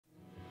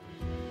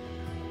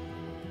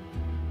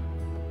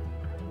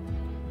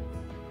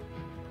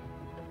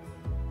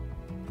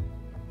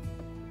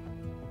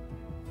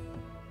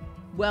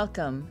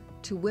Welcome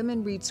to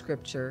Women Read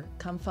Scripture,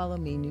 Come Follow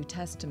Me, New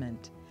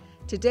Testament.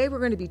 Today we're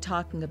going to be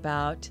talking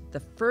about the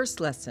first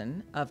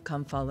lesson of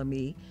Come Follow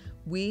Me.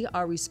 We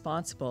are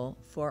responsible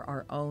for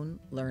our own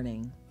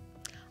learning.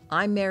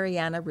 I'm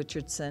Marianna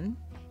Richardson.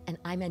 And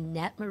I'm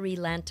Annette Marie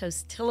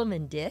Lantos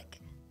Tillemann-Dick.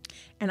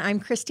 And I'm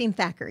Christine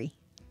Thackeray.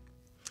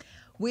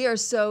 We are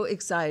so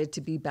excited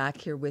to be back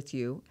here with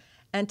you.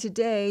 And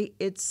today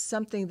it's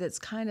something that's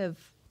kind of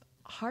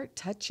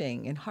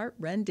heart-touching and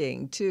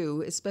heart-rending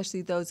too,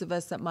 especially those of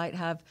us that might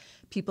have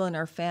people in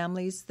our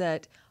families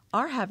that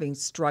are having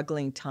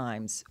struggling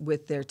times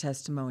with their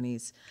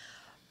testimonies.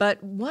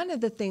 But one of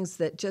the things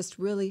that just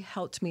really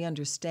helped me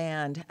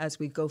understand as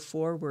we go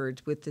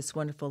forward with this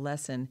wonderful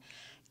lesson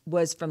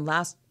was from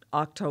last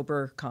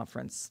October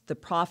conference. The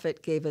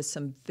prophet gave us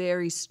some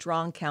very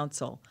strong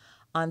counsel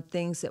on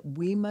things that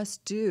we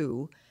must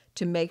do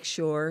to make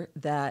sure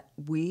that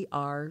we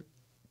are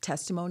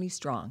testimony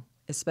strong,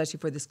 especially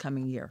for this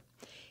coming year.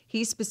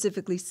 He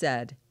specifically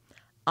said,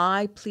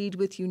 I plead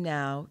with you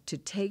now to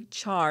take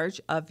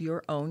charge of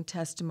your own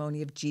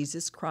testimony of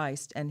Jesus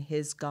Christ and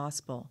his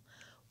gospel.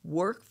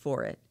 Work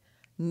for it,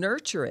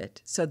 nurture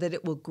it so that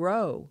it will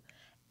grow.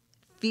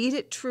 Feed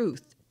it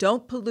truth.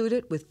 Don't pollute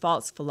it with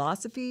false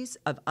philosophies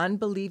of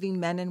unbelieving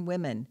men and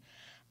women.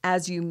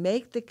 As you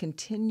make the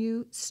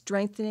continued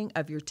strengthening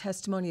of your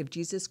testimony of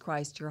Jesus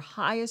Christ your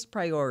highest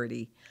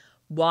priority,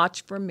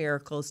 watch for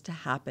miracles to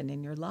happen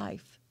in your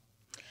life.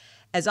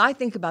 As I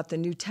think about the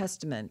New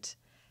Testament,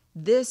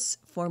 this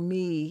for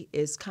me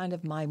is kind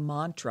of my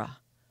mantra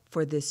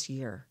for this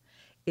year,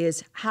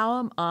 is how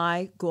am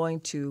I going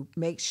to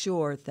make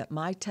sure that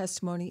my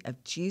testimony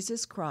of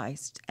Jesus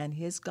Christ and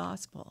his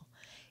gospel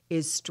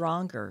is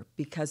stronger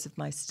because of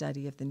my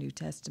study of the New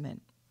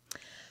Testament.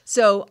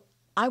 So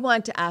I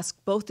want to ask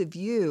both of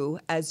you,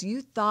 as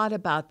you thought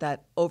about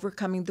that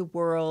overcoming the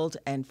world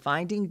and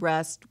finding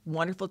rest,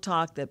 wonderful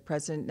talk that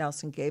President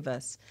Nelson gave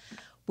us,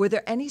 were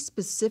there any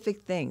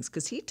specific things?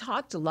 Because he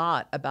talked a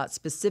lot about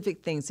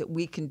specific things that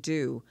we can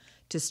do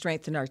to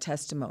strengthen our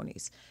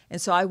testimonies.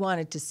 And so I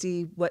wanted to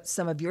see what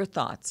some of your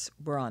thoughts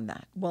were on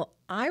that. Well,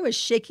 I was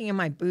shaking in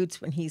my boots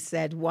when he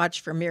said,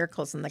 watch for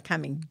miracles in the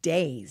coming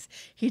days.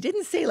 He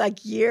didn't say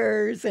like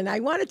years, and I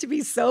wanted to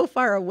be so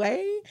far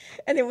away.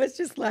 And it was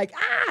just like,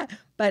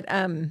 But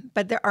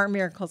there are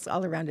miracles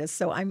all around us.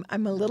 So I'm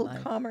a little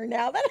calmer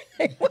now than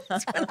I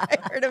was when I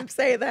heard him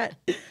say that.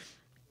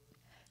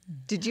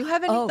 Did you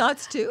have any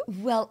thoughts too?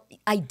 Well,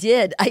 I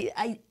did.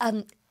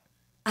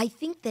 I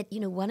think that,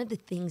 one of the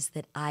things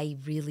that I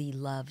really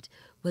loved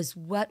was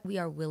what we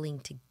are willing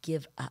to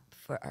give up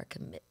for our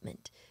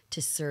commitment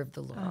to serve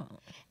the Lord. Oh,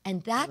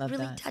 and that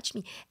really touched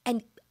me.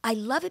 And I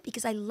love it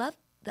because I love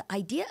the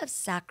idea of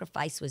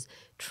sacrifice was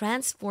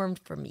transformed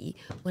for me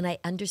when I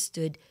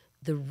understood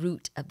the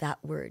root of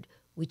that word,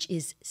 which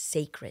is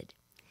sacred.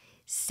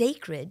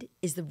 Sacred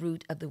is the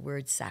root of the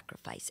word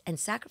sacrifice. And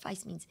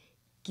sacrifice means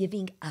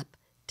giving up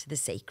to the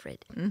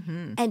sacred.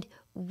 Mm-hmm. And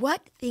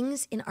what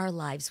things in our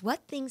lives,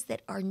 what things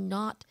that are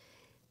not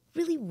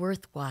really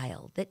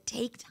worthwhile, that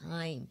take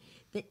time,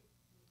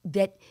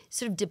 that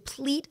sort of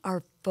deplete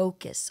our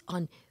focus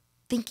on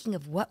thinking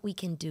of what we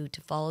can do to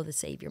follow the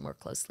Savior more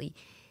closely,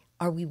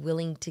 are we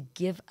willing to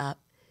give up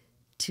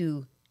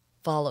to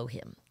follow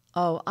him?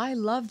 Oh, I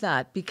love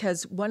that,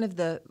 because one of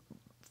the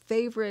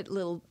favorite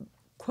little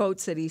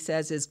quotes that he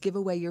says is give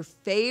away your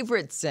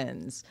favorite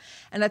sins.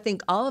 And I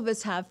think all of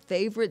us have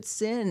favorite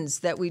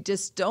sins that we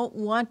just don't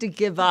want to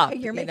give up.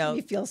 You're making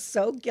me feel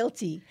so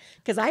guilty,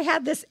 because I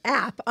have this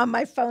app on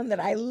my phone that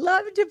I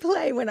love to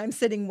play when I'm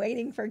sitting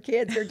waiting for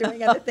kids or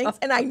doing other things.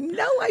 And I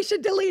know I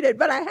should delete it,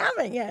 but I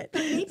haven't yet.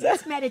 Maybe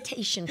it's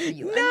meditation for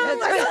you. No,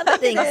 I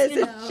don't think it is.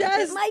 It's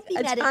just it might be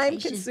a meditation. time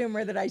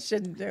consumer that I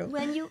shouldn't do.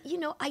 When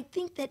I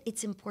think that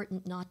it's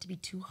important not to be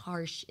too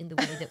harsh in the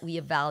way that we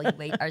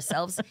evaluate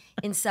ourselves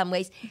in some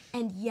ways.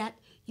 And yet,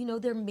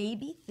 there may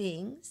be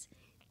things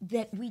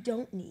that we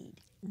don't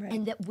need, right,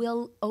 and that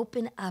will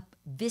open up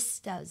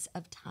vistas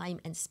of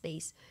time and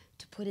space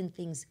to put in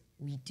things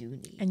we do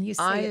need. And you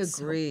say I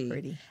agree. So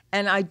pretty.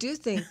 And I do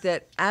think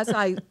that as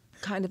I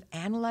kind of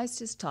analyzed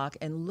his talk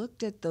and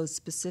looked at those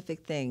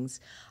specific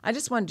things, I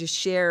just wanted to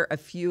share a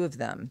few of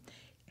them.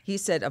 He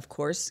said, of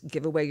course,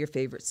 give away your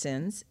favorite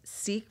sins,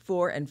 seek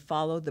for and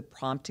follow the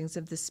promptings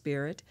of the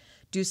Spirit,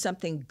 do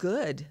something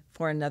good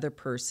for another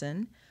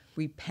person,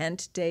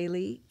 repent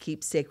daily,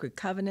 keep sacred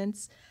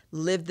covenants,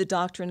 live the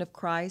doctrine of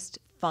Christ,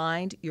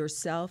 find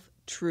yourself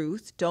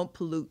truth, don't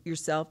pollute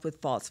yourself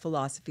with false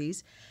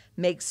philosophies,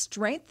 make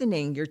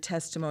strengthening your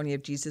testimony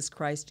of Jesus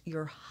Christ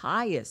your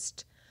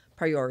highest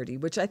priority,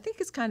 which I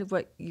think is kind of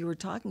what you were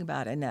talking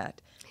about,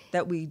 Annette,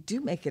 that we do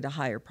make it a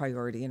higher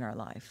priority in our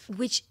life.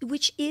 Which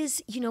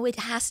is, it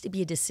has to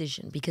be a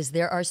decision, because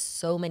there are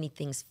so many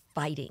things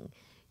fighting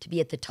to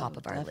be at the top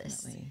of our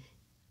list.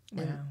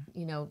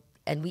 Wow.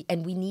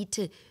 And we need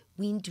to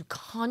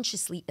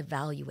consciously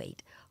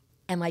evaluate,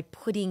 am I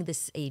putting the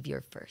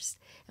Savior first?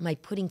 Am I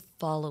putting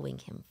following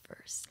him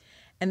first?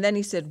 And then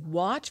he said,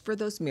 watch for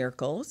those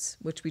miracles,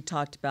 which we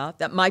talked about.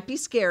 That might be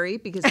scary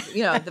because,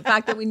 the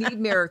fact that we need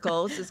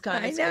miracles is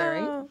kind of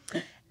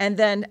scary. And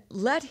then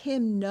let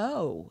him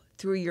know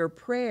through your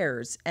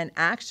prayers and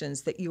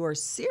actions that you are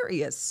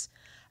serious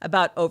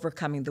about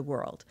overcoming the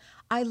world.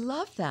 I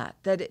love that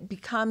it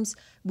becomes,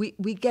 we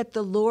get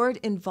the Lord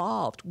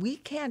involved. We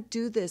can't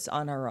do this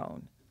on our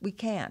own. We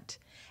can't.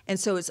 And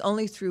so it's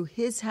only through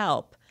his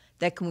help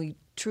that can we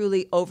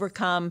truly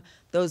overcome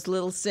those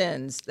little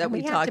sins that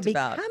we talked about. We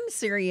have to become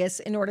serious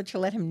in order to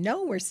let him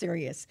know we're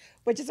serious,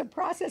 which is a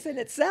process in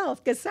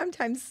itself, because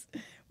sometimes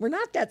we're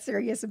not that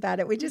serious about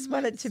it. We just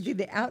want it to be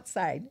the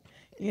outside,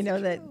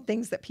 the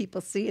things that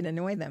people see and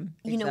annoy them.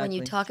 When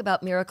you talk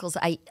about miracles,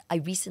 I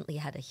recently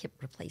had a hip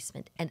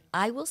replacement, and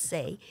I will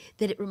say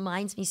that it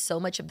reminds me so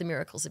much of the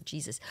miracles of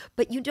Jesus.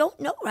 But you don't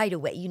know right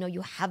away.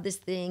 You have this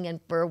thing, and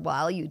for a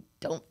while you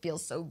don't feel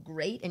so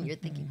great, and you're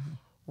thinking,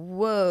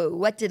 whoa,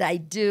 what did I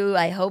do?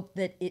 I hope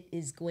that it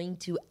is going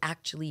to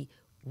actually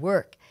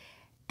work.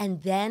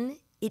 And then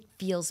it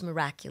feels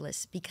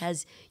miraculous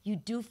because you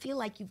do feel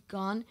like you've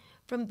gone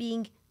from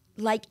being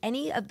like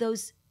any of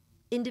those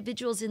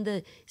individuals in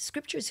the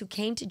scriptures who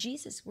came to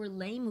Jesus, who were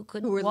lame, who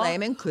couldn't walk,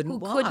 lame and couldn't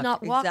walk. Could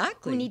not walk,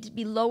 Exactly. who needed to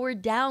be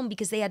lowered down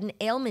because they had an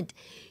ailment.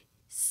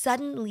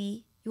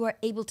 Suddenly, you are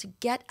able to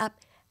get up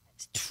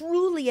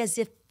truly as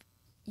if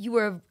you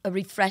were a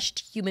refreshed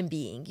human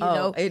being,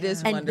 it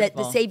is and wonderful. that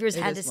the Savior's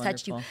hand is has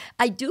touched you. wonderful.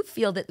 I do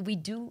feel that we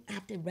do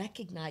have to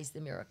recognize the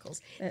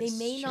miracles. That's they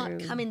may true.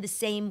 not come in the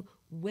same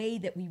way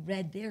that we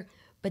read there,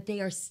 but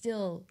they are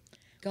still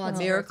God's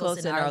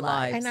Miracles miracles in our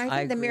lives. And I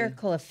think the agree.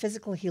 miracle of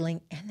physical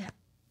healing and that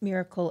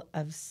miracle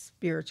of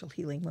spiritual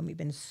healing when we've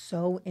been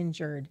so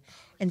injured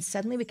and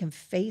suddenly we can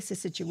face a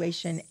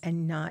situation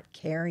and not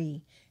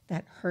carry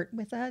that hurt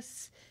with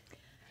us.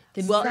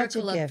 The Such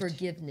a miracle of gift.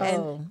 forgiveness.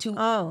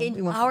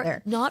 We won't go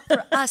there. Not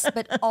for us,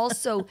 but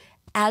also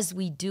as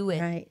we do it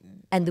Right.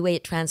 and the way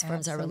it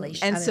transforms our Absolutely.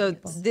 relationship. And other so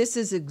people. this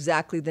is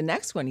exactly the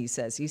next one he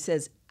says. He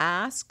says,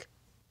 ask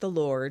the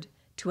Lord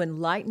to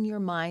enlighten your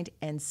mind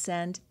and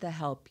send the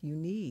help you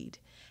need.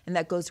 And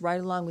that goes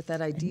right along with that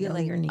idea know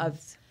your of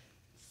needs.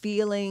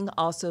 feeling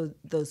also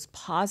those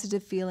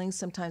positive feelings.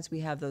 Sometimes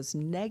we have those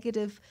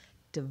negative,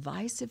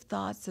 divisive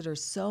thoughts that are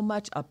so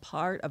much a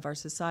part of our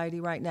society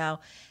right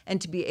now.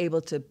 And to be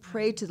able to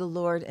pray to the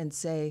Lord and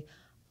say,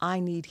 I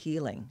need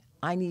healing.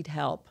 I need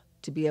help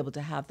to be able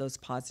to have those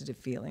positive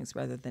feelings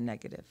rather than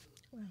negative.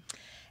 Wow.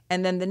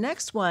 And then the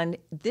next one,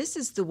 this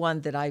is the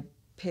one that I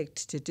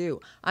picked to do.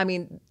 I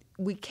mean,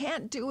 we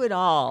can't do it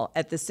all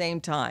at the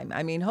same time.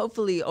 I mean,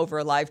 hopefully over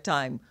a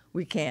lifetime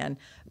we can.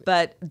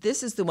 But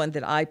this is the one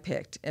that I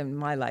picked in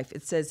my life.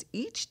 It says,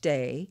 each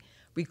day,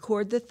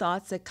 record the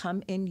thoughts that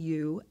come in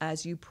you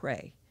as you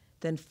pray,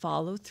 then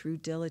follow through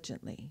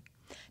diligently.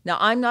 Now,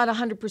 I'm not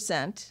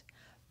 100%,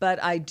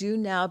 but I do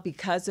now,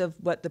 because of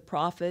what the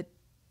prophet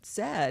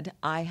said,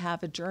 I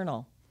have a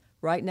journal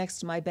right next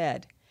to my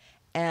bed.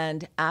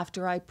 And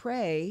after I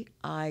pray,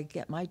 I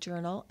get my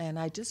journal and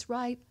I just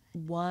write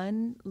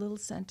one little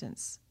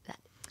sentence. That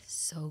is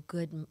so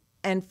good.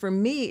 And for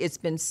me, it's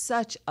been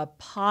such a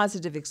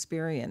positive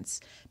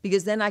experience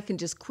because then I can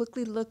just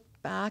quickly look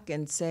back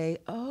and say,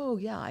 oh,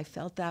 yeah, I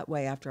felt that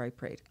way after I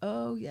prayed.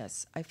 Oh,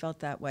 yes, I felt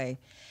that way.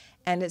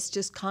 And it's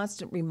just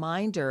constant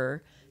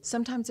reminder.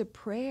 Sometimes a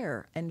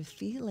prayer and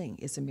feeling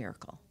is a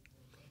miracle.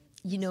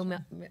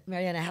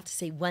 Marianna, I have to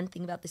say one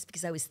thing about this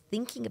because I was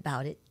thinking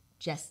about it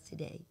just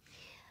today.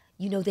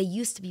 They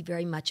used to be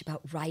very much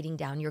about writing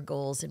down your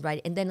goals and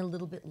then a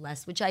little bit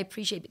less, which I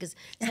appreciate because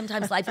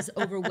sometimes life is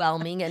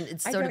overwhelming and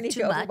it's sort of too much. I don't need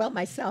to overwhelm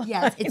myself.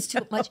 Yes, it's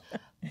too much.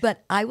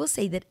 But I will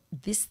say that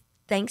this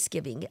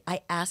Thanksgiving, I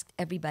asked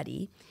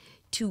everybody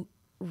to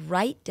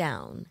write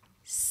down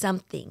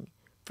something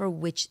for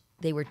which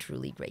they were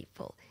truly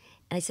grateful.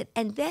 And I said,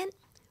 and then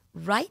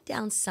write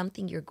down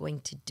something you're going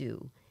to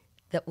do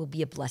that will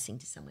be a blessing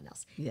to someone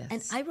else. Yes.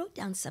 And I wrote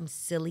down some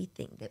silly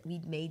thing that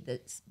we'd made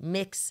this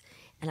mix,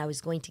 and I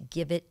was going to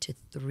give it to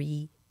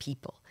 3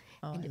 people.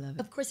 Oh, And I love it.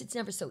 Of course, it's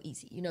never so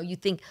easy. You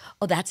think,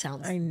 oh, that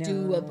sounds I know.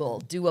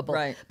 doable.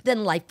 Right. But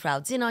then life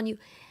crowds in on you.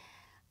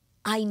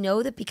 I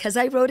know that because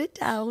I wrote it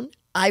down,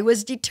 I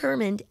was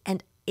determined,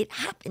 and it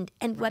happened.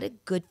 And what a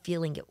good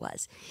feeling it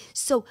was.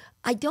 So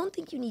I don't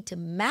think you need to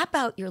map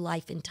out your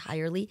life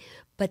entirely,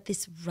 but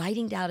this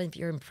writing down of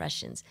your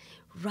impressions,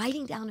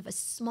 writing down of a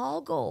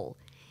small goal,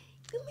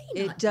 you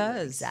may not It do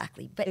does.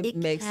 exactly, but It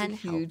makes a can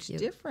help huge you.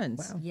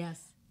 difference.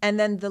 Yes. And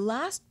then the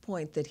last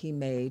point that he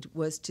made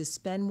was to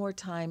spend more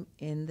time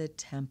in the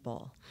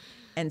temple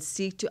and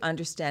seek to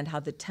understand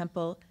how the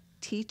temple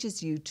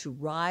teaches you to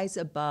rise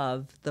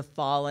above the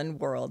fallen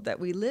world that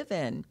we live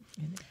in.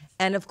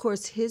 And of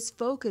course, his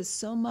focus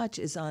so much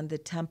is on the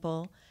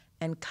temple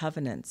and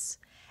covenants.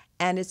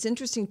 And it's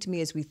interesting to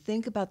me as we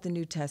think about the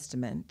New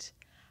Testament,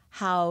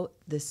 how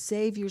the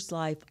Savior's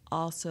life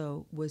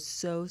also was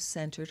so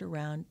centered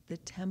around the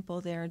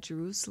temple there in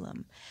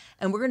Jerusalem.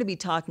 And we're going to be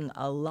talking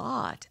a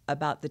lot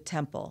about the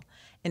temple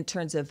in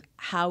terms of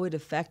how it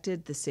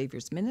affected the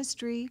Savior's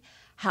ministry,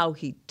 how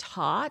he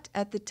taught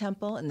at the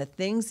temple and the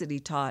things that he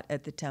taught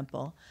at the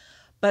temple,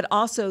 but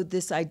also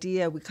this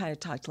idea we kind of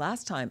talked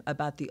last time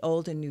about the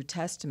Old and New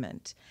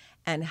Testament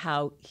and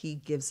how he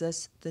gives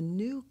us the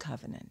new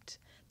covenant,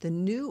 the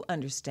new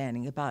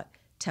understanding about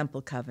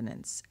temple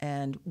covenants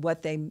and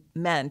what they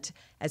meant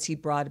as he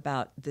brought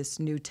about this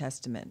New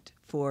Testament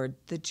for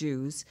the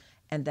Jews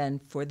and then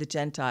for the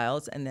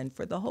Gentiles and then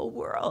for the whole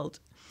world,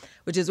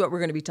 which is what we're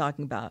going to be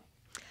talking about.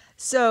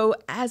 So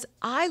as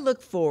I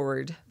look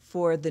forward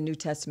for the New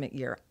Testament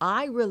year,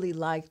 I really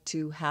like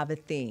to have a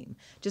theme.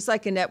 Just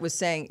like Annette was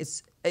saying,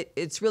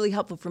 it's really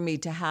helpful for me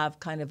to have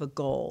kind of a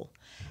goal.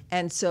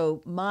 And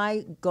so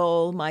my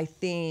goal, my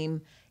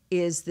theme,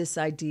 is this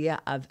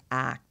idea of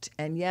ACT.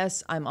 And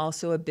yes, I'm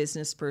also a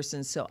business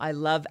person, so I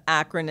love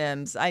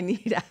acronyms. I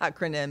need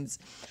acronyms.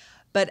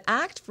 But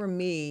ACT for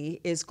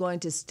me is going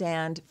to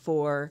stand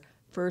for,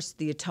 first,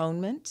 the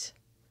atonement,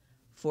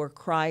 for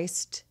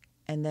Christ,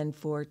 and then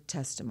for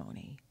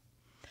testimony.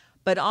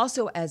 But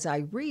also as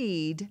I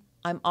read,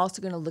 I'm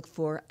also going to look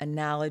for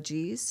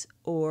analogies,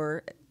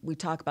 or we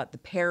talk about the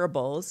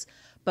parables,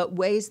 but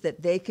ways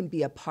that they can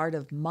be a part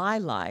of my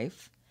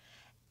life.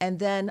 And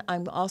then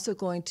I'm also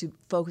going to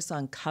focus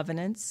on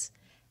covenants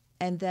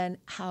and then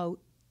how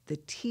the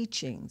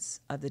teachings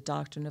of the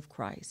doctrine of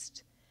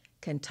Christ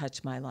can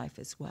touch my life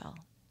as well.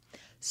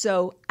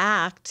 So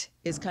ACT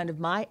is kind of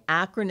my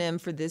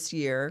acronym for this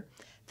year,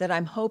 that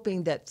I'm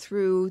hoping that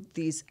through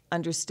these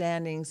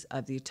understandings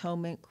of the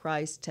atonement,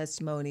 Christ,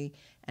 testimony,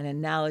 and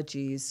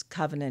analogies,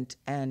 covenant,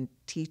 and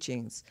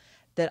teachings,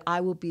 that I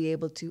will be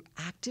able to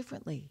act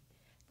differently,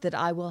 that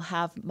I will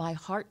have my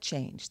heart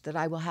changed, that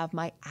I will have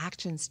my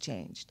actions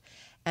changed,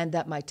 and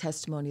that my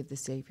testimony of the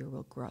Savior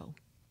will grow.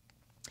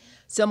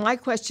 So my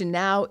question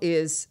now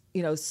is,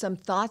 some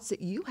thoughts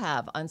that you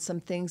have on some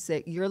things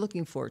that you're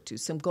looking forward to,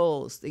 some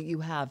goals that you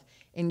have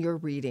in your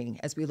reading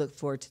as we look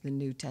forward to the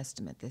New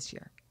Testament this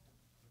year.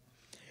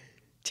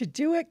 To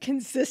do it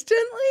consistently?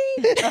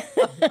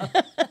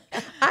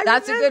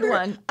 That's a good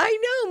one.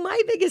 I know.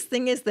 My biggest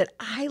thing is that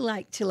I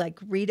like to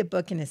read a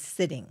book in a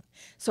sitting.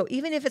 So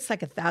even if it's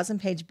like a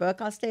 1,000-page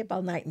book, I'll stay up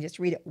all night and just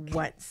read it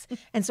once.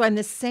 And so I'm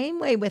the same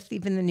way with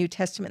even the New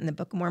Testament and the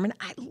Book of Mormon.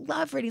 I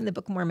love reading the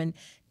Book of Mormon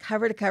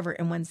cover to cover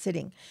in one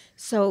sitting.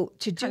 So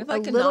to do kind of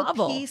like a little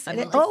novel. piece, I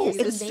mean,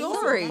 it's the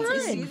story. so You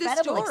see the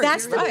story.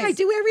 That's the way I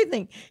do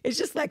everything. It's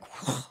just like,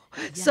 whoa.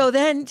 Yeah. So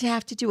then to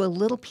have to do a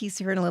little piece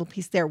here and a little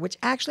piece there, which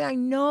actually I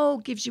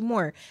know gives you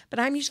more, but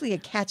I'm usually a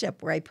catch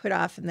up where I put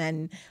off and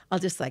then I'll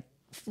just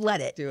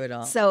flood it. Do it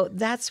all. So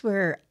that's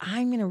where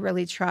I'm going to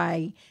really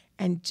try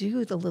and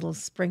do the little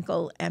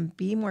sprinkle and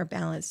be more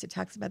balanced. It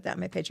talks about that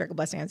in my patriarchal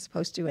blessing I'm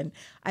supposed to, and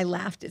I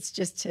laughed. It's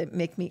just to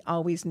make me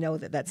always know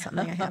that that's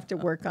something I have to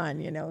work on,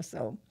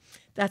 So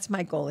that's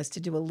my goal, is to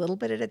do a little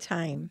bit at a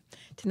time,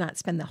 to not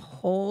spend the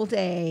whole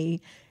day,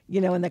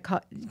 and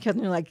the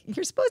children are like,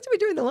 you're supposed to be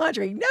doing the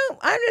laundry. No,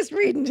 I'm just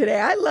reading today.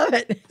 I love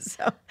it.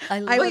 So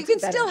well, you can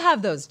still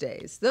have those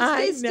days. Those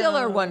days still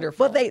are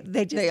wonderful. Well,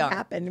 they just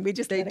happen. We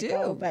just let it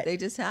go, but they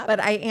just happen. But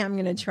I am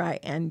going to try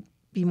and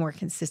be more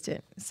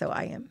consistent. So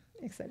I am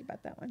excited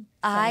about that one.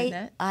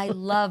 I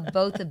love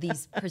both of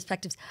these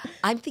perspectives.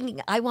 I'm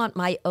thinking I want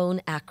my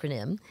own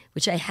acronym,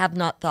 which I have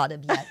not thought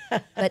of yet.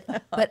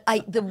 But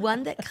the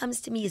one that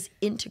comes to me is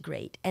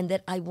integrate, and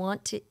that I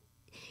want to.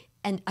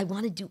 And I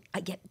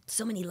get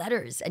so many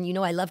letters, and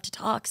I love to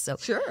talk, so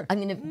sure. I'm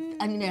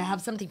gonna have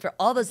something for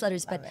all those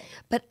letters.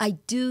 But I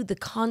do the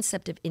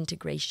concept of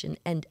integration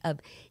and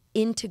of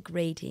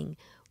integrating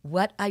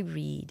what I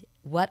read,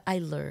 what I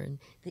learn,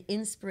 the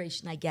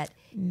inspiration I get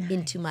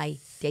into my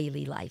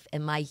daily life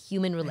and my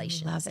human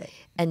relations. I love it.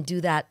 And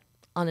do that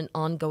on an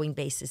ongoing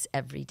basis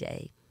every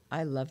day.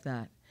 I love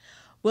that.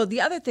 Well,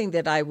 the other thing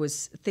that I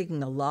was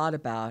thinking a lot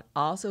about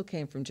also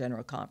came from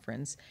General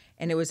Conference,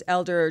 and it was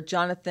Elder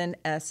Jonathan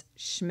S.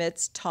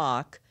 Schmidt's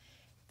talk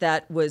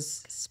that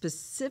was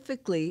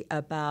specifically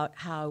about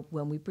how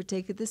when we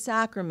partake of the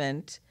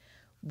sacrament,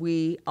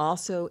 we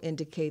also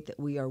indicate that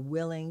we are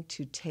willing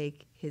to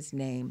take his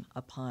name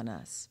upon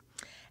us.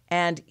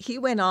 And he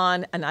went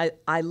on, and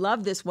I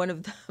love this. One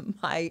of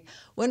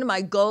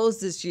my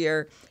goals this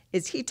year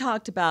is he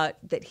talked about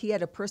that he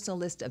had a personal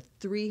list of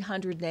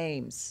 300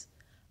 names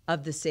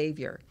of the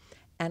Savior.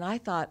 And I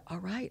thought, all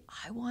right,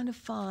 I want to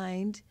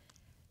find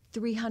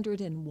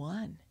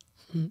 301.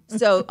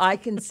 So I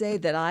can say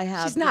that I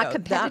have She's not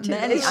competitive.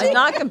 that many. I'm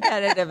not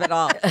competitive at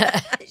all.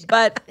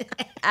 But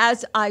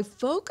as I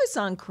focus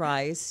on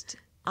Christ,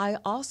 I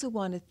also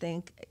want to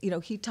think,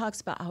 he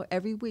talks about how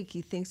every week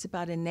he thinks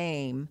about a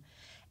name,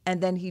 and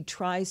then he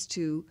tries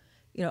to,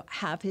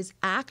 have his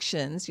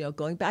actions,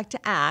 going back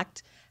to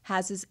ACT,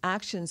 has his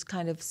actions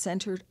kind of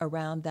centered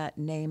around that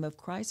name of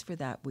Christ for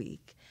that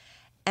week.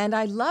 And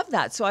I love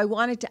that. So I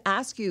wanted to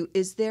ask you,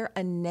 is there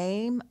a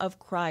name of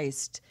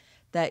Christ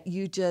that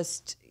you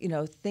just,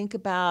 think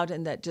about,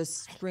 and that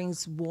just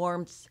brings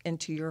warmth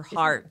into your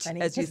heart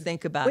funny? as you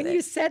think about When it.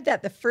 you said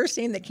that, the first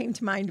name that came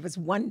to mind was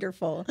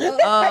wonderful.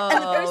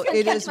 Oh, one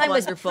it came is to mind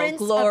was wonderful,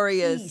 Prince of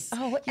glorious. Peace.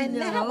 Oh, and You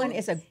that know? one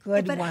is a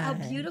good but one. how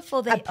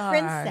beautiful they A are.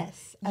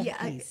 princess of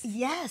peace.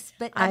 Yes,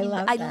 but I I mean,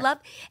 love I that. love,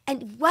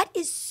 and what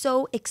is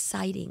so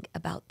exciting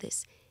about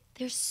this?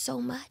 There's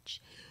so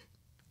much.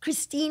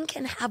 Christine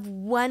can have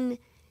one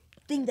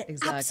thing that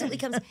Exactly. absolutely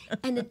comes,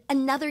 and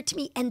another to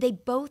me, and they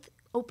both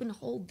open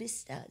whole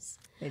vistas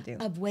They do.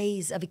 of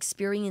ways of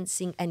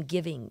experiencing and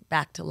giving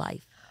back to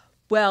life.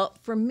 Well,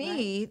 for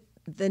me,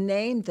 the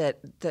name that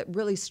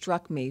really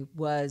struck me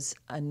was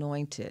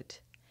anointed.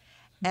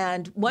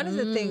 And one of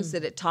the things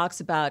that it talks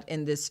about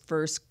in this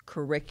first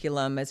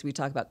curriculum, as we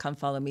talk about Come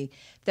Follow Me,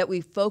 that we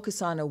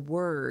focus on a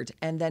word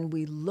and then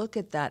we look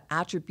at that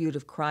attribute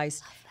of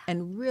Christ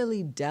and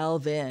really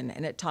delve in.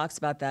 And it talks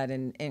about that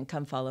in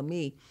Come Follow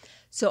Me.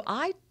 So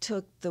I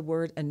took the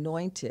word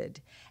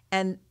anointed.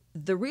 And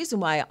the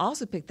reason why I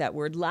also picked that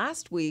word,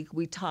 last week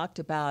we talked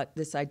about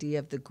this idea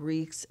of the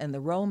Greeks and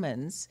the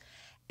Romans.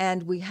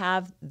 And we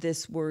have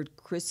this word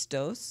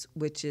Christos,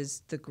 which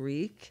is the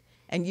Greek.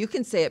 And you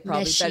can say it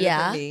probably better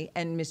than me.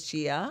 And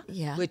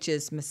Mashiach, which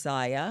is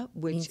Messiah,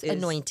 which Means is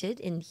anointed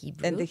in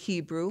Hebrew. and the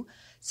Hebrew.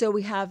 So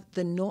we have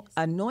the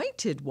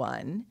anointed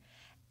one.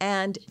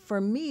 And for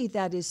me,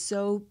 that is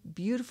so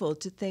beautiful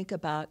to think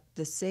about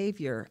the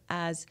Savior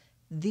as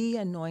the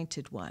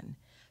anointed one,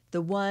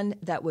 the one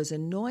that was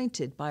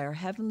anointed by our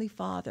Heavenly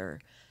Father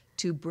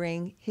to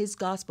bring his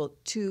gospel,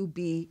 to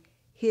be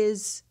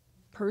his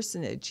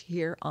personage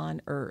here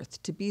on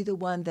earth, to be the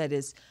one that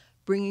is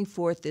bringing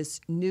forth this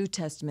New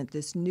Testament,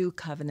 this new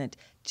covenant,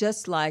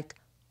 just like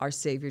our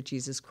Savior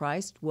Jesus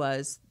Christ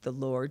was the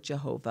Lord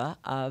Jehovah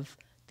of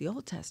the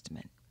Old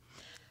Testament.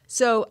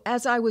 So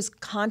as I was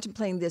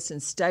contemplating this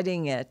and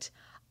studying it,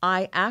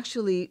 I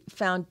actually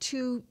found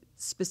two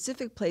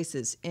specific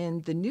places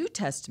in the New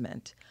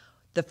Testament.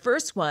 The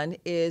first one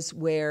is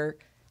where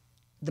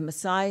the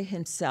Messiah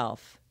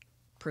himself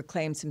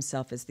proclaims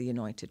himself as the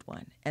anointed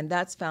one. And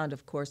that's found,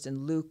 of course,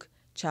 in Luke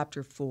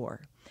chapter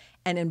 4.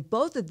 And in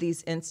both of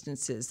these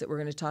instances that we're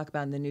going to talk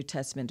about in the New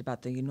Testament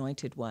about the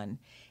anointed one,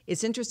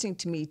 it's interesting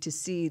to me to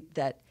see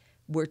that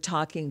we're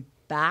talking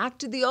back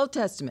to the Old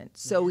Testament.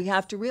 So we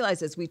have to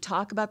realize as we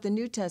talk about the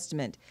New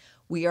Testament,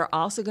 we are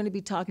also going to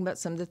be talking about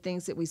some of the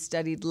things that we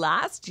studied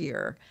last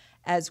year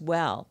as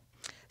well.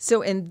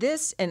 So in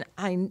this, and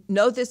I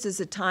know this is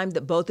a time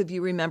that both of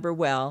you remember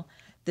well,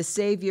 the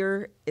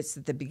Savior, it's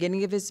at the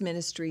beginning of his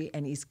ministry,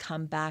 and he's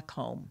come back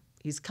home.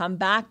 He's come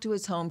back to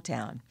his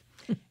hometown.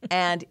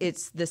 And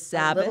it's the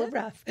Sabbath. A little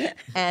rough.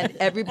 And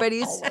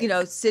everybody's,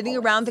 sitting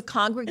around the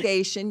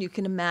congregation. You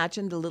can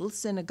imagine the little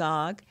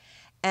synagogue.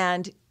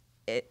 And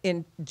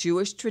in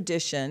Jewish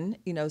tradition,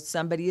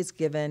 somebody is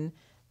given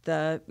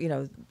the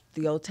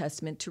Old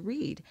Testament to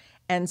read.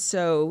 And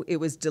so it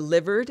was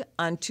delivered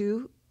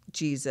unto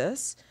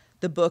Jesus,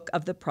 the book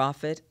of the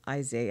prophet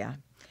Isaiah.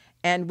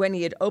 And when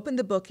he had opened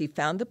the book, he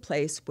found the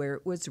place where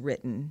it was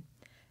written,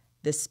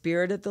 "The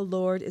Spirit of the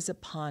Lord is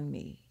upon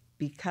me,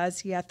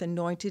 because he hath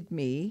anointed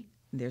me,"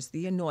 there's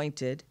the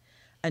anointed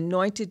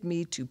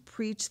me to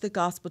preach the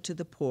gospel to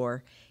the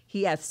poor.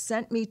 He hath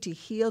sent me to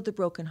heal the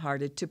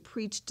brokenhearted, to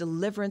preach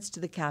deliverance to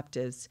the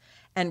captives,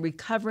 and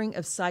recovering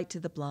of sight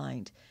to the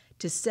blind,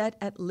 to set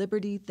at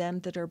liberty them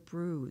that are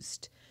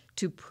bruised,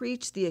 to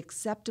preach the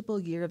acceptable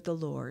year of the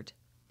Lord.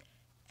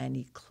 And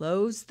he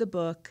closed the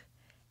book,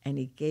 and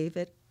he gave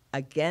it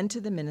again to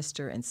the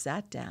minister and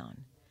sat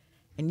down.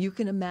 And you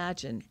can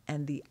imagine,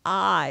 and the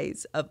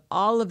eyes of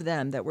all of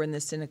them that were in the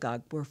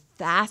synagogue were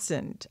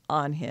fastened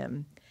on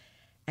him.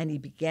 And he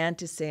began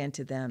to say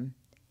unto them,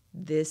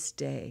 "This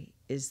day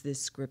is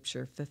this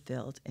scripture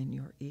fulfilled in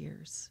your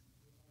ears."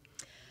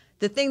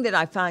 The thing that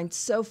I find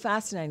so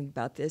fascinating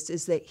about this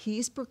is that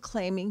he's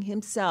proclaiming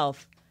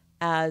himself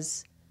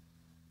as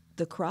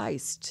the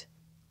Christ,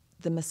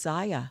 the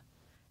Messiah,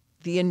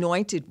 the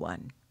anointed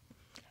one.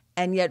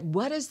 And yet,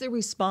 what is the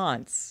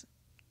response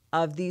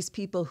of these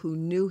people who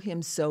knew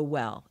him so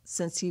well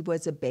since he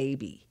was a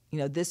baby?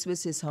 This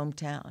was his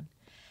hometown.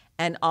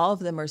 And all of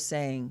them are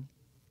saying,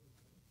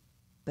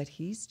 "But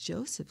he's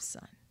Joseph's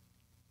son."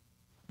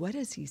 What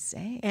is he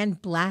saying?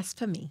 And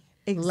blasphemy.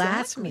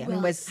 Exactly.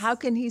 Blasphemy. How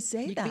can he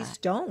say you could be that?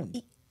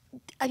 stoned.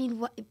 I mean,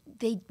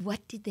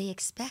 what did they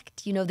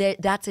expect?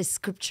 That's a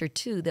scripture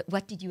too. That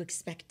what did you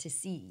expect to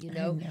see?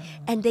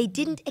 And they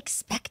didn't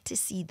expect to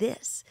see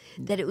this.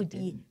 That it would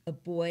be a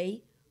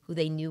boy who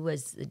they knew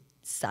was the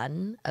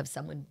son of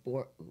someone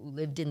who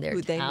lived in their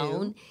Who they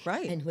town, knew,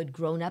 right. and who had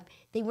grown up.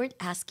 They weren't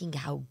asking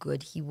how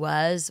good he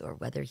was or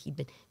whether he'd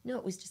been. No,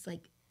 it was just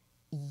like,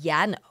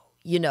 yeah,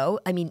 no.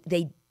 I mean,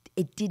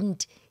 it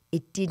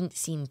didn't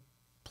seem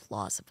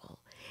plausible,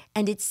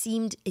 and it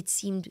seemed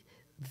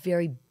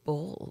very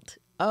bold.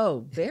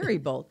 Oh, very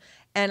bold.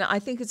 And I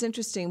think it's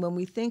interesting when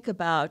we think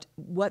about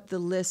what the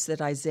list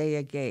that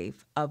Isaiah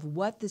gave of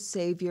what the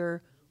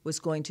Savior was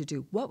going to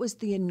do. What was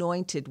the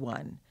anointed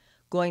one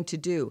going to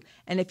do?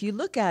 And if you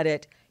look at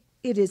it,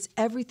 it is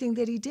everything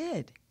that he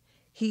did.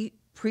 He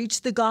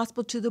preached the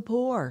gospel to the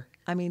poor.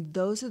 I mean,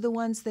 those are the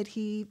ones that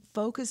he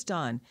focused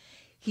on.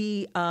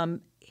 He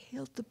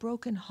healed the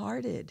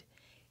brokenhearted.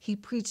 He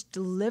preached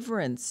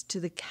deliverance to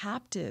the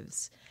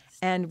captives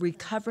and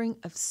recovering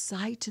of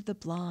sight to the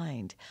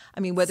blind. I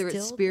mean, whether it's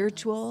Still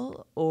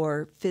spiritual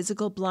or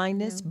physical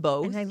blindness,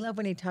 both. And I love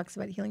when he talks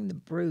about healing the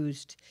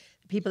bruised,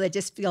 the people that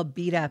just feel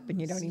beat up and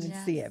you don't even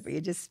see it, but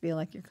you just feel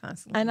like you're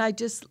constantly. And I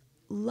just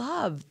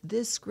love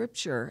this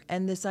scripture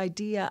and this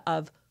idea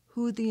of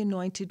who the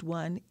Anointed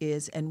One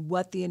is and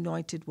what the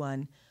Anointed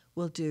One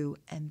will do.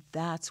 And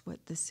that's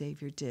what the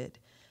Savior did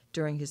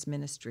during his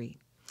ministry.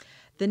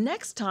 The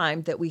next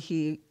time that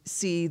we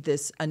see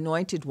this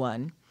Anointed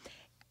One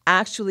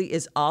actually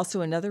is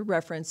also another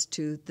reference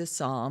to the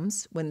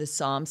Psalms, when the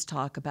Psalms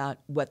talk about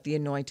what the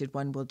Anointed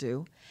One will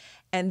do.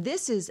 And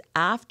this is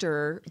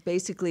after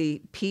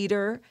basically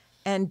Peter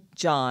and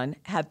John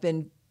have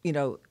been,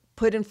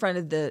 put in front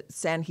of the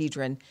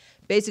Sanhedrin.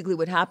 Basically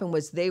what happened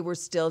was they were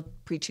still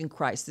preaching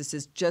Christ. This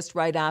is just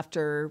right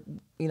after,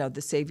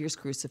 the Savior's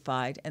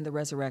crucified and the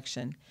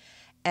resurrection.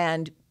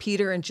 And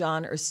Peter and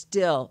John are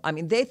still,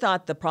 they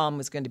thought the problem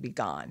was going to be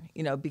gone,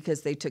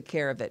 because they took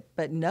care of it.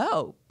 But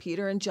no,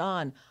 Peter and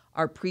John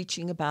are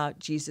preaching about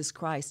Jesus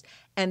Christ.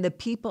 And the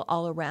people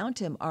all around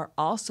him are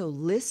also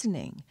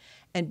listening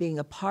and being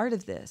a part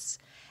of this.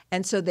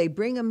 And so they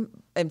bring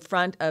him in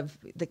front of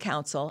the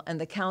council,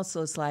 and the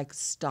council is like,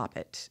 stop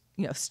it,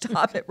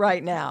 stop it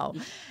right now.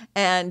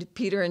 And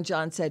Peter and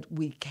John said,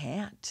 we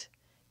can't.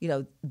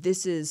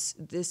 This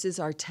is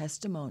our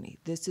testimony.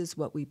 This is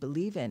what we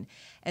believe in.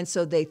 And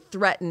so they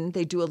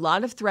do a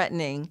lot of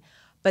threatening,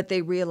 but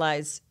they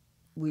realize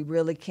we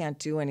really can't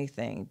do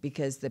anything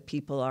because the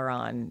people are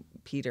on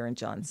Peter and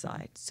John's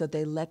side. So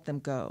they let them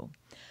go.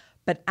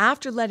 But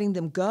after letting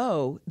them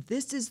go,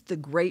 this is the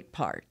great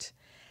part.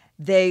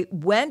 They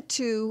went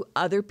to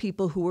other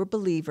people who were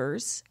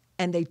believers,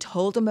 and they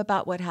told them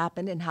about what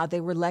happened and how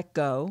they were let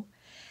go.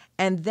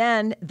 And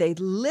then they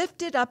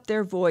lifted up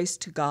their voice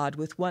to God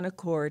with one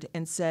accord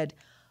and said,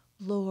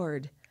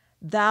 Lord,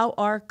 thou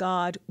art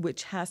God,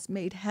 which hast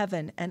made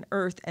heaven and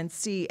earth and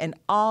sea and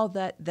all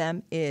that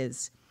them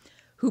is,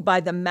 who by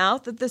the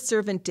mouth of the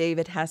servant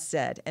David has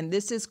said, and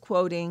this is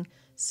quoting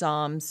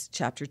Psalms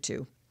chapter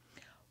 2,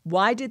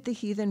 why did the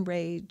heathen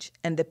rage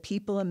and the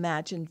people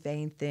imagine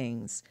vain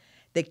things?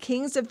 The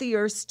kings of the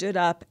earth stood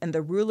up, and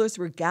the rulers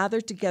were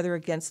gathered together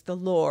against the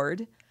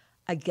Lord,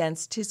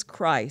 against his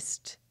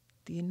Christ,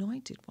 the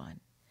Anointed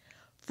One.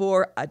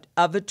 For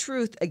of a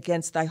truth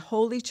against thy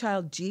holy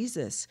child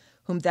Jesus,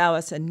 whom thou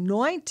hast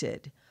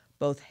anointed,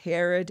 both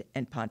Herod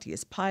and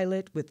Pontius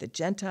Pilate with the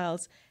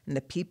Gentiles and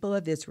the people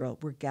of Israel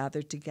were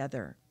gathered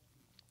together.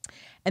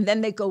 And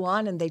then they go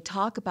on and they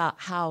talk about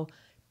how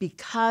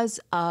because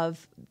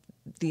of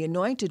the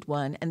Anointed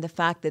One and the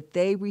fact that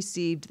they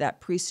received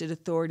that priesthood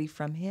authority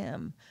from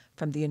him,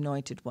 from the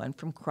Anointed One,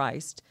 from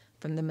Christ,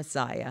 from the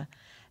Messiah,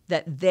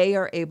 that they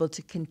are able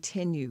to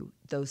continue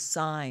those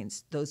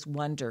signs, those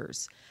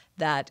wonders,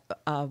 that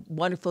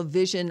wonderful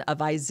vision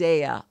of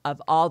Isaiah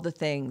of all the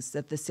things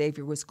that the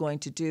Savior was going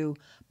to do,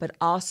 but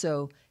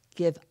also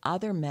give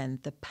other men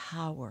the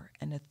power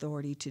and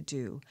authority to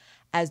do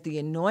as the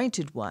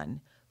Anointed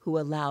One who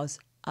allows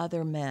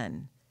other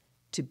men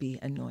to be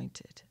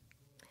anointed.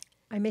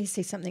 I may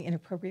say something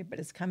inappropriate, but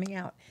it's coming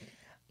out.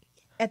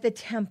 At the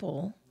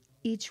temple,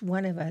 each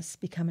one of us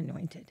become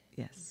anointed.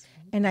 Yes.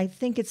 And I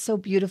think it's so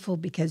beautiful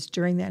because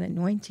during that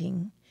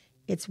anointing,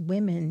 it's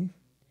women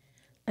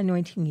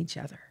anointing each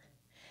other.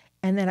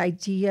 And that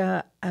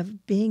idea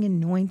of being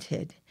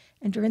anointed.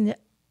 And during the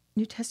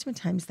New Testament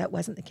times, that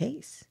wasn't the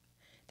case.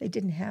 They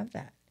didn't have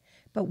that.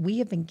 But we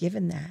have been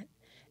given that.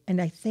 And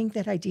I think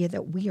that idea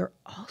that we are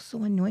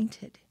also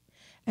anointed.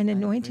 And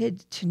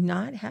anointed to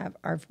not have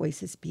our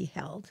voices be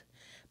held,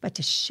 but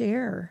to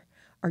share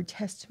our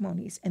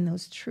testimonies and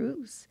those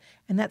truths.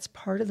 And that's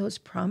part of those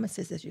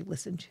promises as you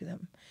listen to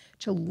them,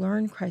 to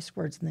learn Christ's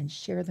words and then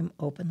share them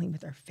openly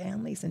with our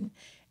families and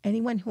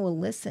anyone who will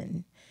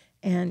listen.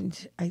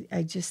 And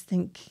I just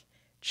think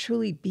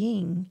truly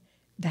being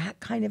that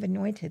kind of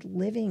anointed,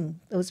 living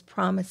those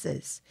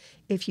promises,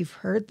 if you've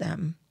heard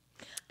them,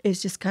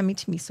 is just coming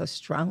to me so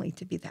strongly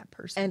to be that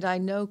person. And I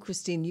know,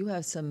 Christine, you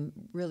have some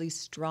really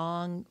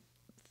strong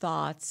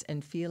thoughts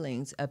and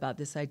feelings about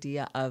this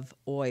idea of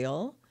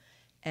oil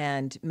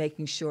and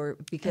making sure,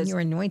 because and you're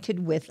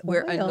anointed with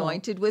we're oil.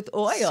 Anointed with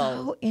oil.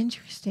 So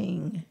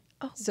interesting.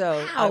 Oh, So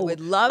wow. I would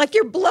love... Like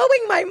you're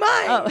blowing my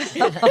mind.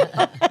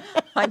 Oh.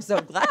 I'm so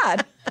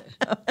glad.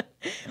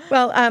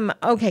 Well,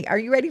 okay. Are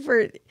you ready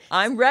for...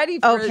 I'm ready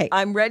for Okay.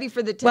 I'm ready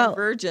for the 10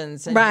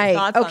 virgins. And right. your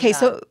thoughts on Okay. that.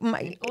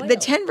 So the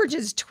 10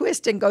 virgins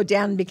twist and go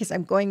down because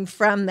I'm going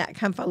from that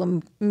Come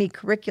Follow Me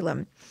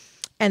curriculum.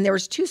 And there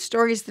was 2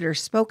 stories that are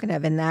spoken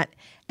of in that.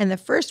 And the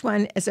first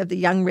one is of the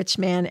young rich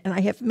man. And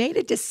I have made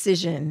a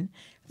decision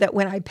that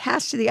when I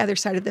pass to the other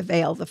side of the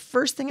veil, the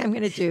first thing I'm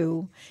going to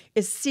do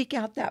is seek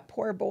out that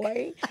poor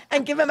boy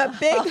and give him a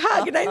big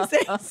hug. And I'm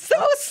saying,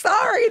 so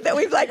sorry that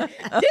we've like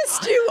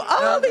dissed you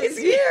all these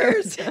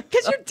years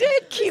because you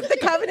did keep the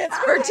covenants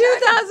For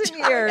 2,000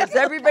 years,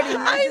 everybody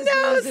uses I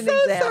know, you as an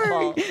so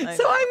example. sorry.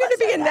 So I'm going to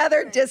be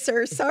another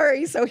disser.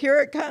 Sorry. So here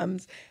it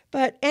comes.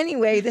 But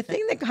anyway, the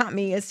thing that caught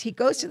me is he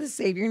goes to the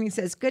Savior and he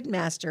says, good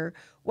master,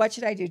 what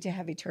should I do to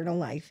have eternal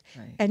life?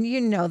 Right. And you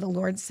know, the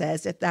Lord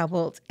says, if thou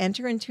wilt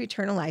enter into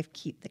eternal life,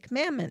 keep the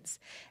commandments.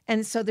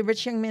 And so the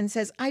rich young man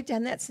says, I've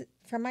done that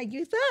from my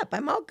youth up.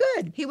 I'm all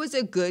good. He was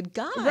a good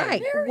guy.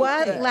 Right. Very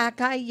What good.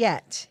 lack I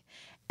yet?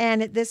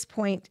 And at this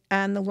point,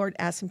 the Lord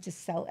asks him to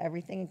sell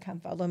everything and come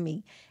follow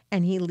me.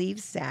 And he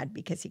leaves sad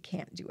because he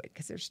can't do it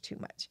because there's too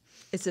much.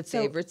 It's a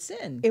favorite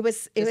sin. It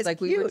was Just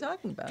like we were cute,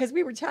 talking about. because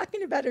we were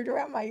talking about it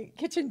around my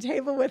kitchen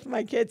table with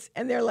my kids,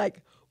 and they're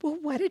like, "Well,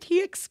 what did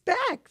he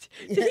expect?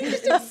 Did he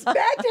just expect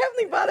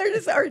Heavenly Father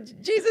or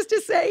Jesus to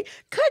say,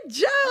 "Good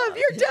job,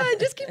 you're done.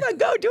 Just keep on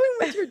doing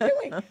what you're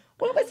doing"?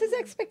 What was his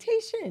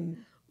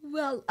expectation?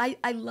 Well,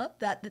 I love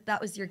that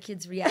was your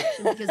kid's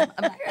reaction, because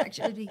my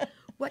reaction would be,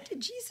 what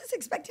did Jesus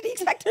expect? Did he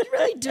expect him to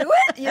really do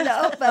it? You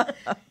know,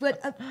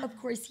 but of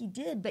course he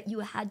did. But you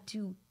had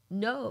to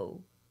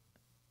know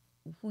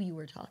who you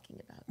were talking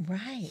about.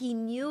 Right. He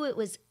knew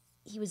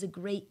he was a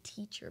great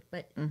teacher,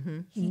 but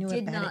He he knew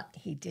did about not it.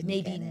 He didn't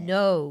maybe get it.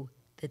 know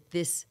that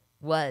this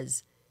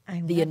was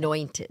the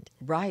anointed.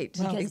 Right.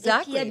 Because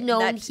exactly. if he had known,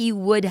 That he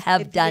would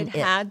have if done he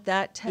it. had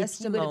that If he would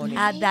testimony.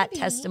 have had that Maybe.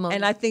 testimony.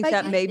 And I think But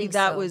that I maybe think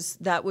that so. was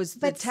the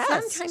But test.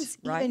 sometimes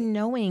right? even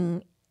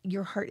knowing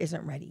your heart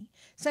isn't ready.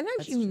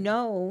 Sometimes you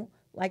know,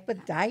 like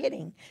with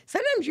dieting,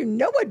 sometimes you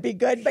know it'd be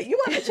good, but you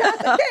want a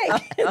chocolate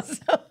cake. And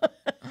so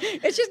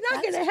it's just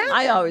not going to happen.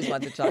 I always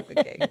want the chocolate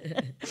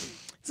cake.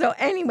 So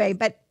anyway,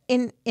 but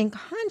in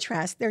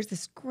contrast, there's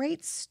this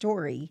great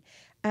story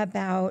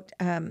about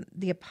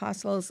the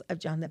apostles of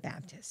John the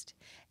Baptist.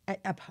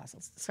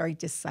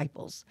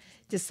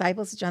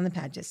 Disciples of John the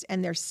Baptist.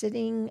 And they're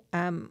sitting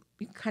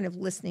kind of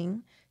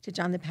listening to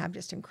John the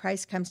Baptist, and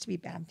Christ comes to be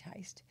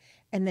baptized.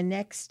 And the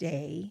next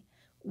day,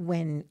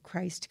 when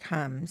Christ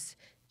comes,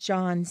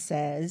 John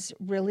says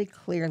really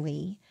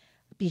clearly,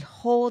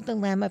 behold the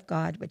Lamb of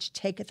God, which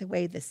taketh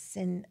away the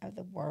sin of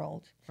the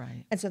world.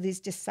 Right. And so these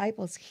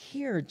disciples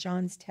hear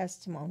John's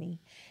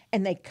testimony,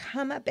 and they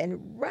come up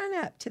and run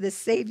up to the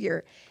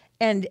Savior.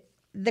 And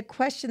the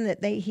question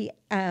that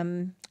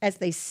as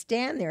they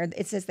stand there,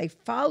 it says they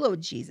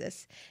followed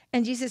Jesus.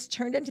 And Jesus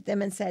turned unto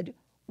them and said,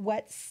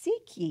 what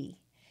seek ye?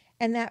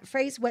 And that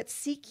phrase, what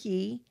seek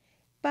ye?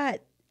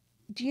 But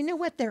do you know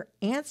what their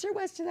answer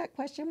was to that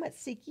question, what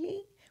seek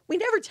ye? We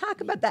never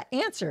talk about that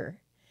answer.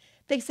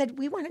 They said,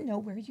 we want to know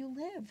where you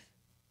live.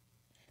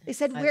 They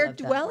said, I where love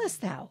that.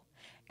 dwellest thou?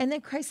 And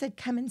then Christ said,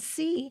 come and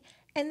see.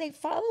 And they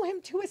follow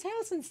him to his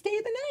house and stay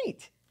the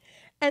night.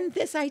 And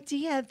this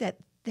idea that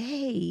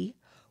they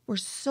were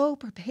so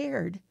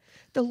prepared.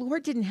 The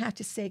Lord didn't have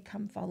to say,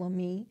 come follow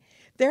me.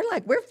 They're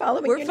like, we're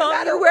following you. We're following no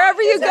matter you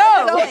wherever you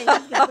go. we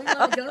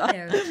want to go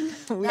there.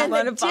 We And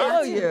want the to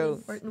follow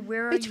difference- you.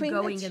 Where are Between you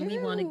the going? And we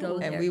want to go two.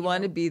 there. And we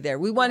want to be there.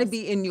 We want to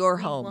be in your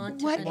home.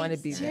 want We to want to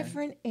a be there.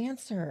 different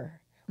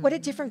answer. What a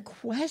different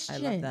question.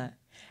 I love that.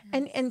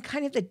 And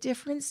kind of the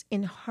difference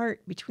in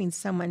heart between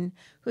someone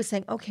who's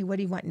saying, okay, what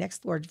do you want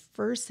next, Lord,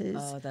 versus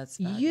Oh, that's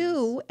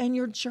you and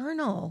your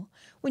journal.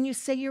 When you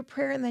say your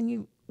prayer and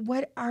then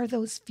what are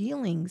those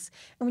feelings?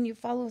 And when you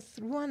follow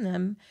through on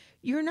them,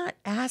 you're not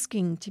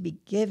asking to be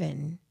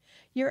given.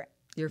 You're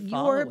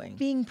following.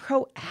 being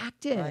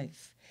proactive. Right.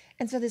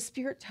 And so the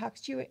Spirit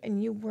talks to you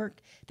and you work.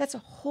 That's a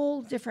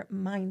whole different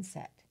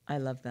mindset. I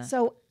love that.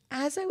 So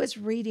as I was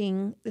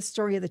reading the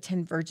story of the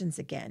 10 virgins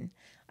again,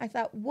 I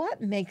thought,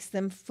 what makes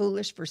them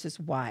foolish versus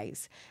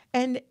wise?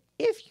 And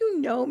if you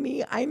know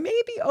me, I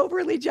may be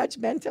overly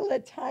judgmental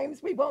at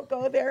times. We won't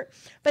go there.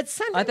 But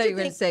sometimes I thought you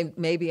were going to say,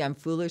 maybe I'm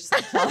foolish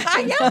sometimes.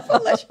 I am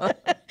foolish.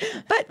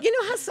 But you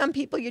know how some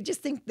people, you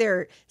just think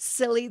they're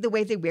silly the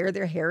way they wear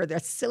their hair, they're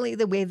silly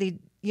the way they,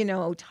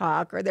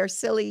 talk, or they're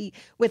silly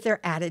with their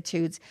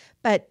attitudes.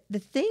 But the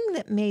thing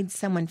that made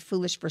someone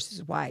foolish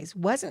versus wise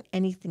wasn't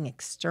anything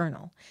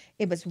external.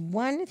 It was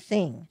one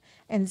thing.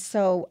 And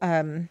so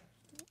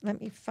let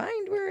me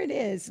find where it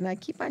is. And I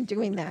keep on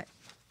doing that.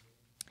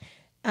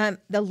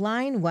 The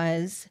line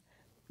was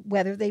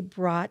whether they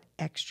brought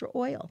extra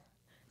oil.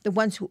 The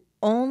ones who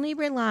only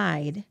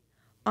relied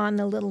on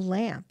the little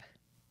lamp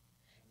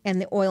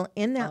and the oil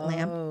in that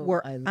lamp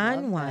were I love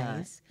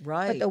unwise. that.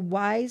 Right. But the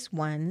wise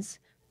ones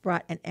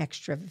brought an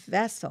extra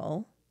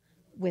vessel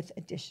with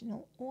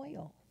additional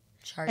oil.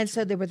 And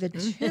so there were the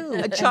two.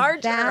 A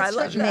charger. I That's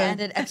love what that. made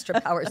And an extra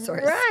power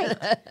source. Right.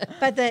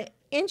 But the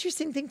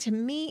interesting thing to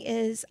me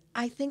is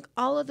I think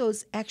all of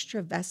those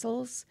extra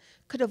vessels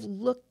could have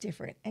looked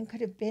different and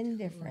could have been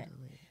different.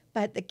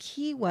 But the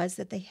key was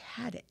that they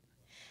had it.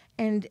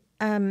 And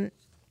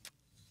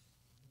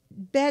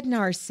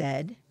Bednar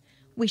said,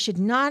 We should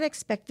not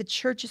expect the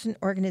church as an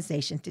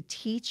organization to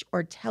teach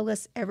or tell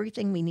us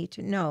everything we need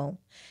to know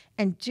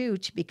and do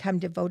to become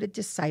devoted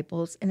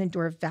disciples and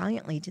endure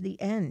valiantly to the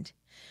end.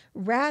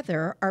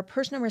 Rather, our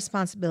personal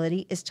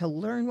responsibility is to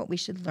learn what we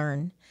should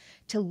learn,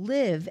 to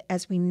live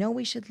as we know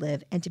we should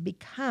live, and to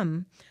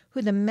become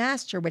who the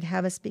Master would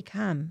have us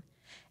become.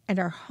 And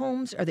our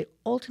homes are the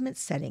ultimate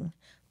setting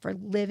for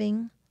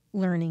living,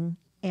 learning,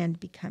 and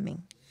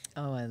becoming.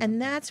 Oh, I love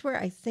And that's where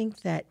I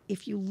think that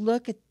if you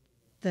look at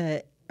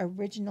the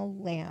original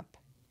lamp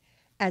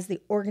as the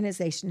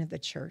organization of the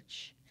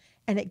church,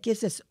 and it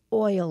gives us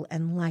oil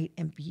and light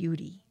and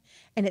beauty,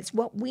 and it's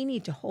what we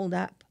need to hold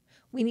up.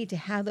 We need to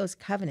have those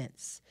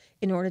covenants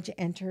in order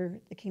to enter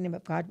the kingdom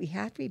of God. We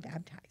have to be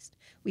baptized.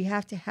 We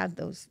have to have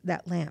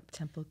that lamp.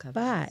 Temple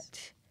covenants.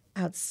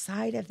 But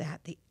outside of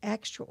that, the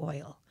extra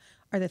oil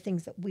are the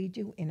things that we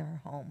do in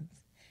our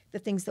homes, the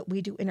things that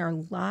we do in our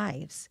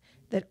lives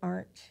that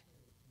aren't,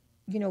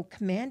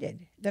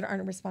 commanded, that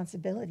aren't a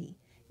responsibility.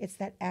 It's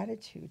that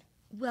attitude.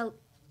 Well,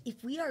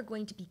 if we are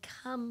going to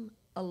become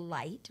a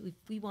light, if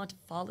we want to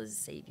follow the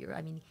Savior,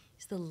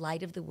 He's the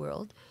light of the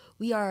world.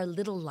 We are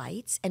little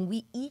lights, and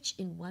we each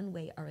in one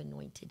way are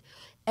anointed.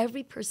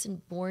 Every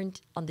person born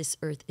on this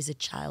earth is a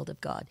child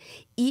of God.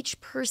 Each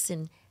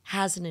person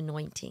has an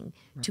anointing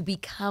to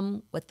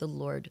become what the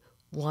Lord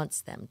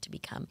wants them to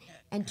become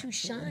and to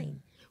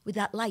shine with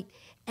that light.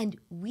 And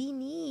we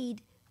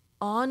need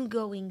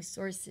ongoing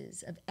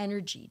sources of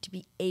energy to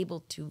be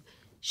able to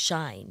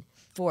shine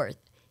forth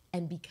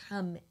and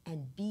become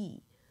and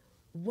be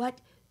what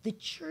the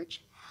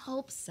church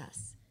helps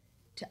us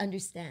to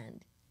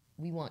understand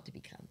we want to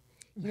become.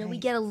 We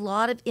get a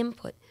lot of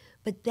input,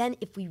 but then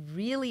if we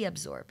really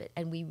absorb it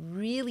and we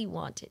really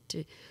want it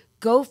to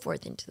go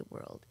forth into the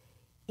world,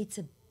 it's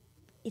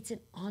an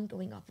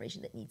ongoing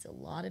operation that needs a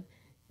lot of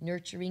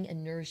nurturing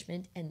and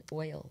nourishment and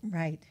oil.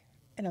 Right.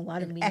 And a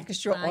lot of we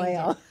extra need to find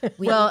oil. it.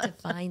 We need to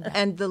find that.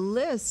 And the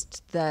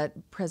list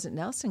that President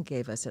Nelson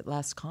gave us at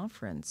last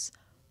conference,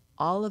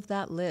 all of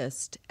that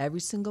list, every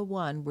single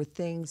one, were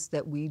things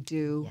that we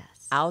do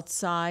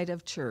outside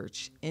of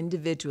church,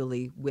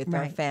 individually, with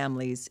our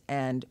families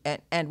and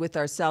with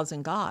ourselves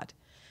and God.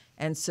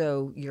 And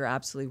so you're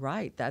absolutely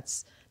right.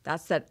 That's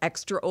that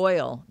extra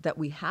oil that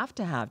we have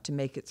to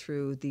make it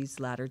through these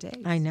latter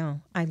days. I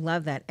know. I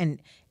love that. And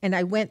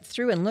I went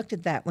through and looked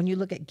at that. When you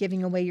look at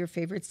giving away your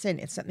favorite sin,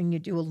 it's something you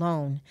do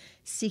alone.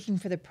 Seeking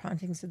for the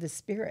promptings of the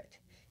Spirit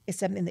is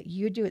something that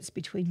you do. It's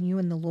between you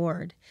and the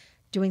Lord.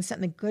 Doing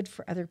something good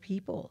for other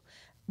people.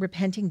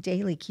 Repenting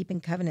daily, keeping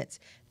covenants.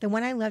 The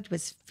one I loved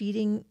was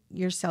feeding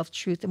yourself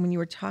truth. And when you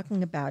were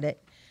talking about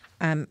it,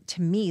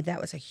 to me,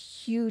 that was a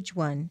huge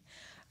one.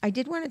 I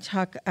did want to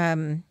talk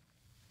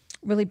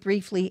really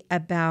briefly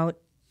about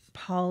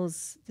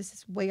Paul's, this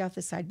is way off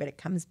the side, but it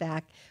comes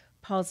back,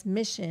 Paul's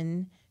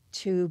mission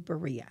to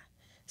Berea.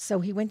 So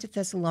he went to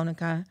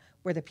Thessalonica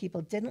where the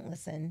people didn't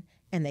listen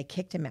and they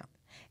kicked him out.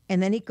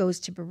 And then he goes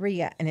to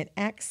Berea, and in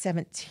Acts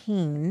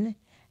 17,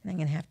 and I'm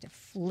going to have to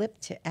flip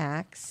to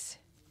Acts.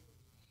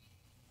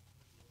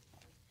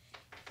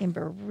 In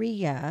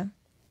Berea,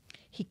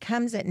 he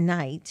comes at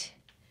night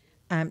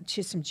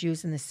to some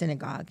Jews in the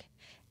synagogue.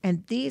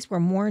 And these were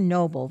more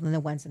noble than the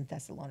ones in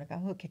Thessalonica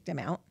who kicked him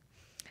out,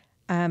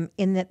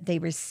 in that they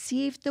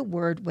received the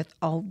word with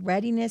all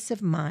readiness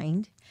of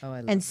mind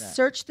and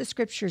searched the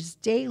scriptures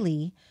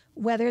daily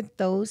whether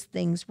those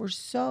things were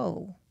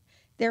so.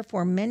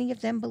 Therefore, many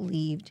of them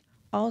believed,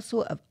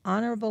 also of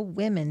honorable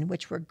women,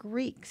 which were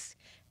Greeks,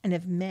 and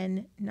of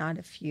men not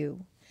a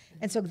few.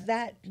 And so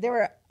that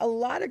there are a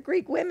lot of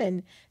Greek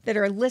women that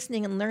are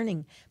listening and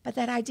learning. But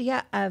that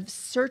idea of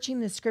searching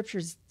the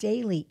scriptures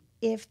daily,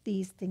 if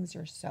these things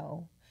are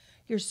so,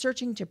 you're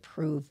searching to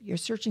prove, you're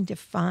searching to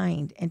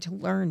find and to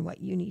learn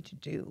what you need to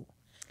do.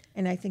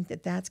 And I think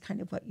that that's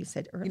kind of what you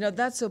said earlier.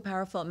 That's so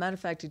powerful. Matter of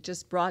fact, it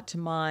just brought to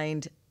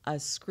mind a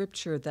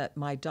scripture that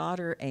my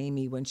daughter,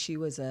 Amy, when she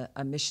was a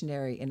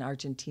missionary in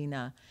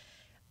Argentina,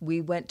 we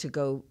went to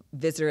go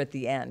visit her at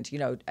the end,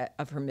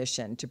 of her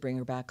mission to bring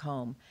her back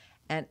home.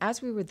 And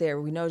as we were there,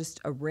 we noticed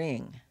a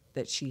ring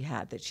that she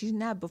had that she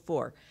didn't have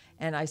before.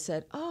 And I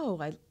said, "Oh,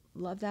 I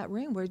love that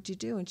ring. What did you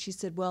do?" And she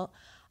said, "Well,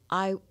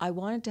 I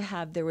wanted to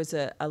have," there was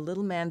a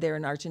little man there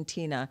in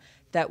Argentina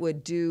that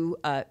would do,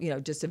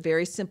 just a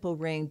very simple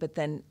ring, but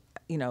then,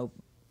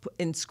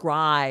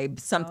 inscribe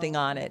something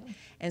on it.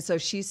 And so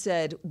she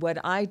said, what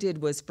I did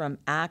was from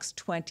Acts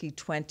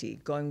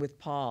 20:20, going with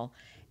Paul.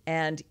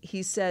 And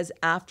he says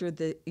after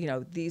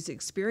these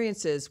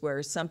experiences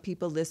where some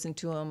people listened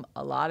to him,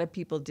 a lot of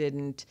people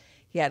didn't,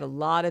 he had a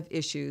lot of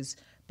issues.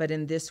 But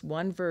in this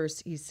one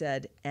verse, he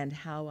said, "And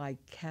how I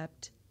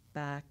kept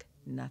back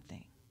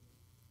nothing."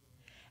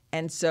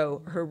 And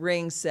so her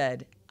ring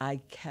said,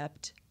 "I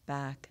kept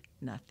back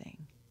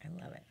nothing." I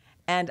love it.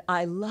 And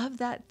I love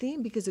that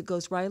theme because it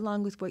goes right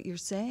along with what you're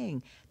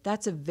saying.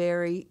 That's a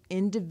very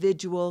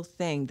individual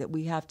thing that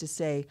we have to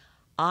say,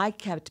 I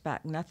kept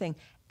back nothing.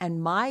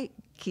 And my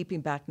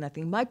keeping back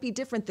nothing might be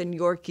different than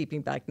your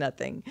keeping back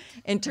nothing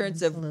in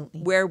terms of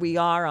where we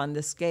are on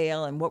the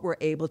scale and what we're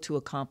able to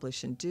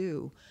accomplish and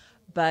do.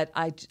 But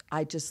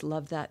I just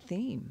love that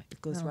theme.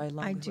 It goes right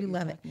along I with do what you're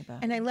love it. talking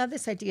about. And I love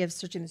this idea of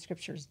searching the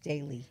scriptures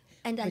daily.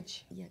 And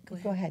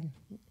Go ahead.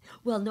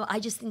 Well, no, I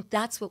just think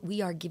that's what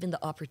we are given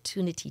the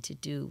opportunity to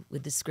do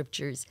with the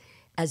scriptures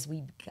as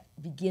we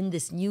begin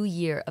this new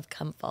year of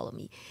Come Follow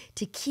Me,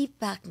 to keep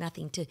back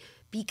nothing, to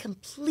be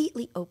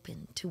completely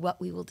open to what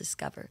we will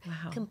discover,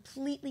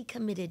 completely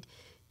committed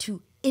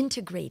to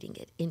integrating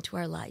it into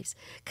our lives,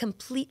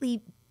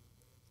 completely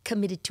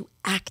committed to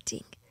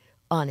acting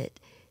on it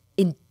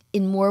in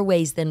more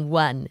ways than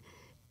one,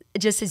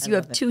 just as you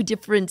have two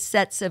different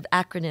sets of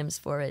acronyms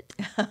for it.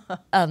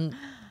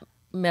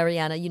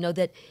 Marianna,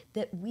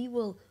 that we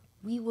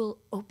will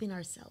open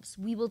ourselves.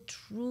 We will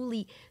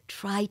truly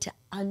try to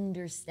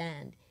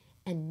understand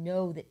and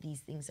know that these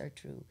things are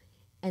true,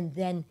 and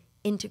then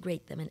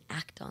integrate them and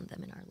act on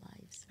them in our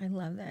lives. I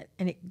love that.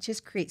 And it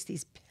just creates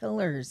these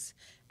pillars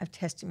of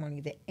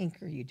testimony that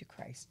anchor you to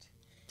Christ.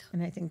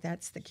 And I think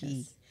that's the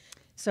key. Yes.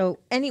 So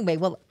anyway,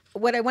 well,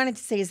 what I wanted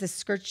to say is the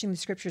Searching the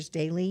Scriptures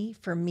Daily,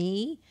 for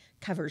me,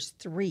 covers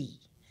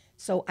 3.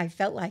 So I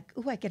felt like,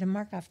 I get to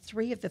mark off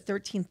 3 of the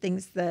 13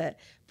 things the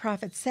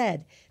prophet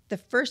said. The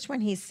first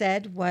one he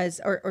said was,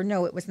 or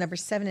no, it was number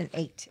 7 and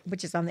 8,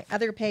 which is on the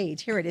other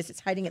page. Here it is. It's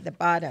hiding at the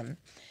bottom.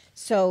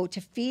 So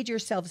to feed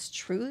yourselves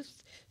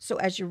truth, so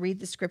as you read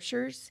the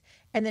scriptures,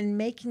 and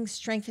then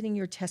strengthening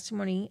your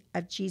testimony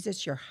of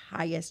Jesus your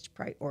highest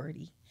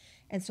priority.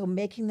 And so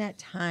making that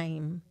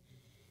time,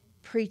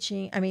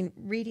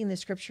 reading the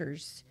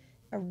scriptures,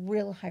 a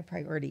real high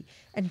priority.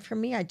 And for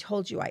me, I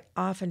told you, I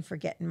often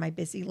forget in my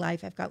busy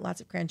life. I've got lots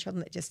of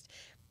grandchildren that just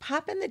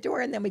pop in the door,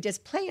 and then we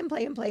just play and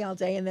play and play all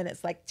day. And then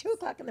it's like 2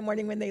 o'clock in the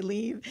morning when they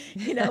leave,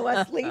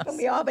 asleep, and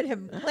we all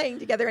been playing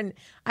together. And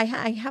I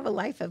have a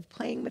life of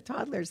playing with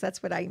toddlers.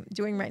 That's what I'm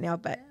doing right now.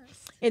 But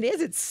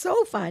it's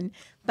so fun,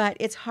 but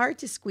it's hard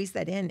to squeeze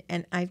that in.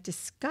 And I've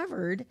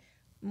discovered,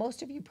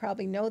 most of you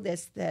probably know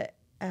this, the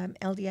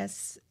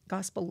LDS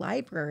Gospel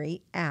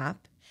Library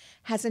app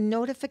has a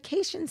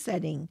notification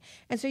setting.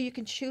 And so you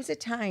can choose a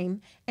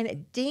time, and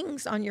it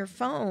dings on your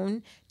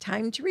phone,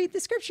 time to read the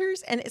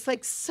scriptures. And it's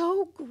like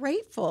so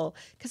grateful,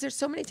 because there's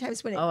so many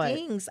times when it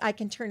dings, I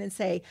can turn and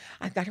say,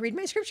 I've got to read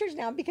my scriptures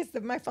now because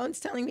my phone's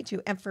telling me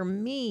to. And for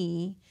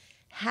me,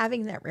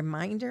 having that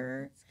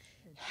reminder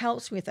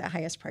helps me with the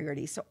highest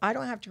priority. So I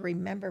don't have to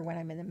remember when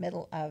I'm in the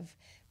middle of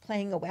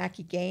playing a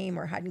wacky game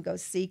or hide and go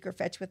seek or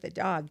fetch with the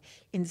dog.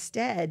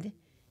 Instead,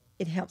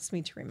 it helps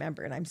me to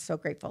remember, and I'm so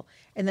grateful.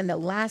 And then the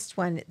last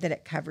one that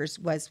it covers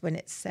was when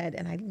it said,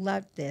 and I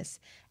loved this,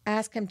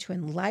 ask him to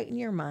enlighten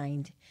your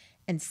mind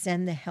and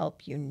send the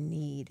help you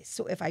need.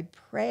 So if I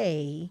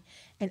pray,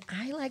 and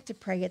I like to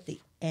pray at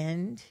the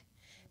end,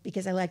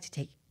 because I like to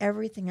take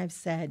everything I've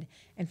said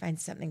and find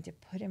something to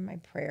put in my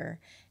prayer.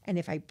 And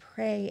if I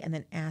pray and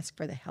then ask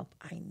for the help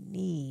I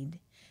need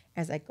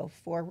as I go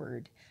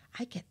forward,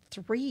 I get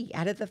 3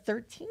 out of the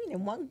 13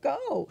 in one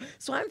go.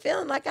 So I'm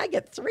feeling like I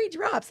get 3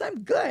 drops.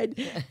 I'm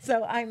good.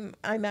 So I'm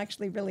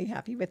actually really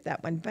happy with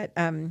that one. But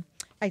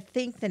I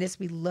think that as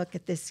we look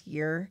at this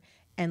year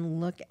and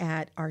look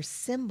at our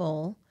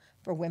symbol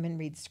for Women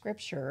Read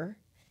Scripture,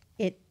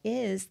 it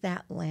is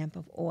that lamp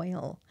of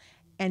oil.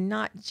 And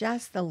not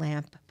just the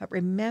lamp, but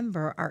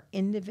remember our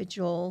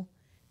individual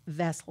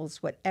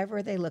vessels,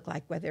 whatever they look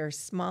like, whether they're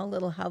small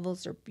little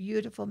hovels or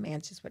beautiful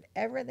mansions,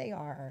 whatever they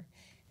are,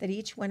 that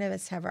each one of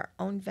us have our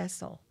own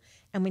vessel,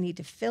 and we need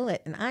to fill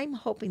it. And I'm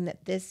hoping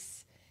that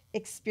this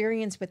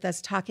experience with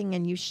us talking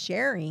and you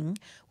sharing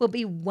will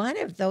be one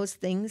of those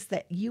things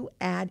that you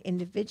add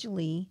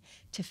individually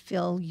to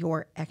fill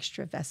your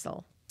extra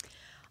vessel.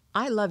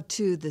 I love,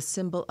 too, the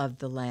symbol of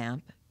the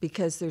lamp,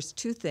 because there's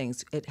 2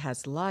 things. It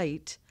has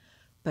light,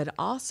 but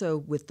also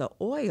with the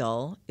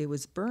oil, it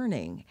was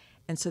burning.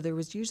 And so there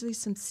was usually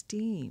some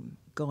steam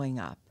going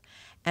up.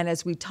 And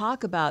as we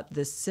talk about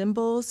the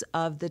symbols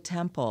of the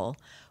temple,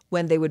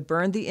 when they would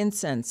burn the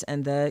incense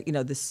and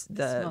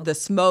the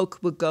smoke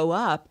would go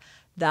up,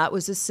 that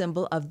was a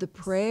symbol of the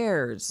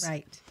prayers.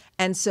 Right.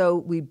 And so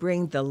we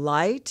bring the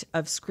light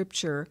of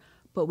Scripture,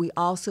 but we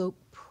also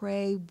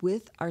pray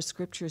with our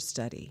Scripture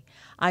study.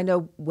 I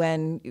know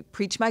when you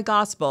Preach My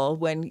Gospel,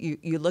 when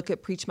you look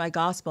at Preach My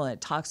Gospel and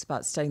it talks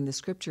about studying the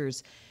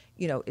Scriptures,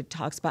 it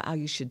talks about how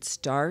you should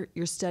start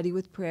your study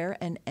with prayer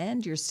and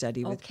end your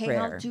study with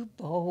prayer. Okay, I'll do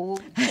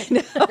both.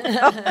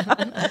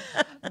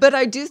 But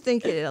I do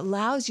think it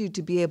allows you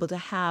to be able to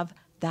have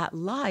that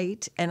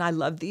light, and I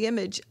love the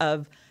image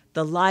of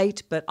the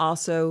light, but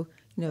also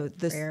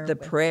the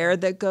prayer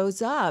that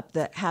goes up,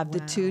 that have the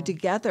 2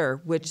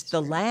 together, which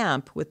the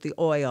lamp with the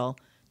oil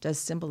does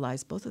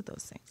symbolize both of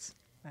those things.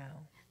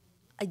 Wow.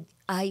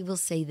 I will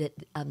say that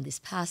this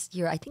past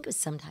year, I think it was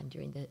sometime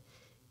during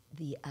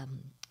the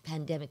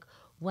pandemic,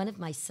 one of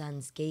my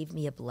sons gave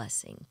me a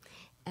blessing,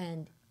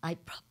 and I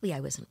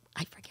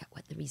forget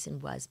what the reason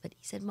was, but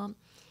he said, Mom,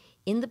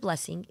 in the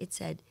blessing, it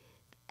said,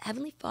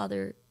 Heavenly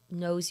Father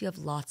knows you have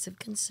lots of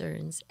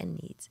concerns and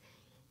needs.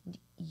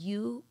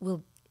 You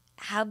will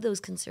have those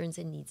concerns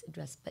and needs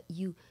addressed, but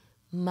you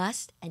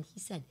must, and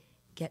he said,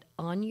 get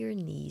on your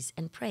knees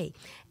and pray.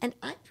 And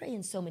I pray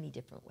in so many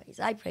different ways.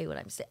 I pray when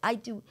I'm sick. I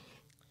do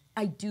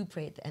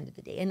pray at the end of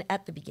the day and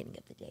at the beginning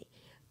of the day.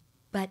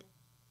 But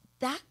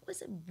that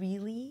was a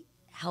really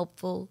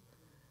helpful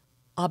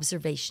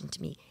observation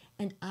to me.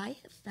 And I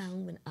have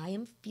found when I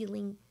am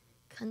feeling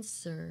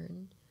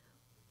concerned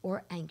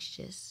or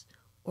anxious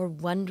or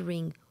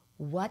wondering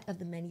what of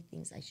the many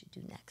things I should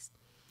do next,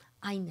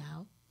 I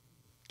now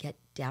get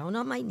down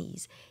on my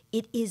knees.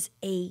 It is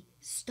a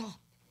stop.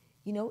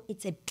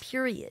 It's a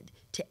period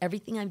to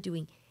everything I'm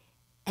doing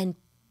and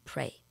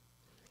pray.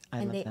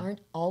 And they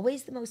aren't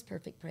always the most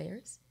perfect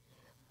prayers,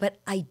 but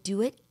I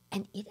do it,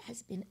 and it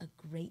has been a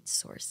great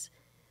source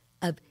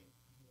of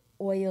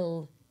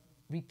oil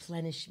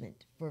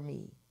replenishment for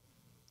me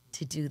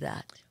to do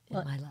that in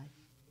my life.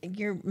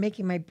 You're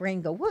making my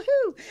brain go,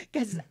 woohoo!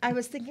 Because I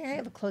was thinking, I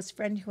have a close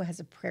friend who has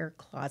a prayer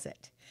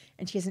closet,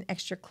 and she has an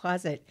extra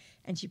closet,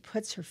 and she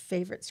puts her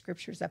favorite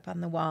scriptures up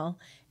on the wall,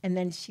 and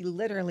then she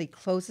literally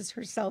closes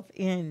herself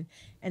in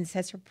and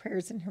says her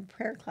prayers in her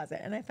prayer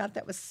closet. And I thought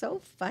that was so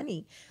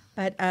funny.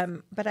 But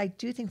I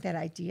do think that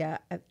idea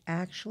of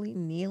actually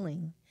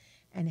kneeling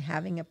and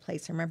having a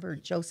place. I remember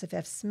Joseph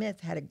F. Smith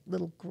had a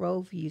little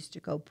grove he used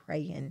to go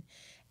pray in,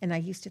 and I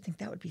used to think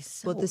that would be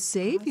so Well, the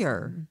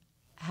Savior awesome.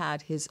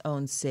 had his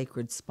own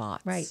sacred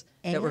spots Right.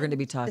 that we're going to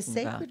be talking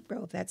the about. sacred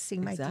grove, that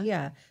same Exactly.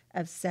 idea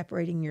of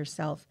separating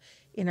yourself.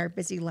 In our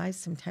busy lives,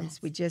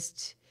 sometimes we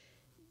just...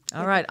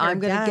 All right, I'm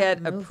going to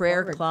get a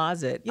prayer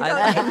closet. You know,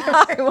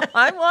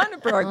 I want a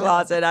prayer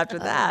closet after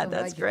that. Oh,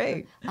 That's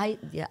great. I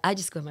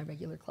just go in my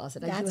regular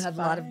closet. I do That's have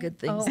a lot of fine. good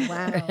things. Oh,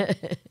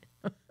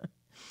 wow.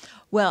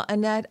 Well,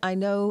 Annette, I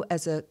know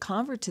as a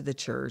convert to the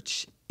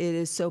church, it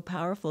is so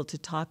powerful to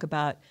talk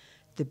about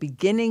the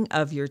beginning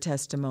of your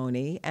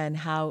testimony and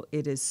how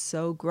it has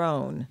so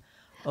grown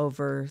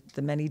over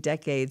the many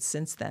decades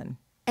since then.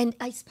 And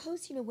I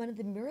suppose, one of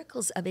the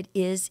miracles of it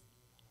is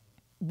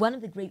one of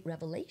the great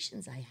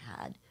revelations I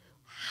had.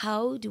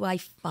 How do I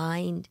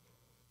find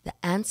the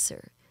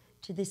answer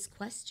to this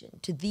question,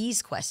 to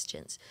these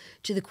questions,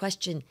 to the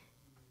question?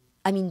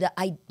 I mean,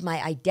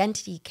 my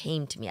identity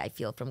came to me, I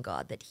feel, from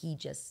God, that he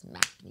just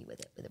smacked me with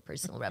it, with a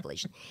personal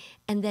revelation.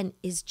 And then,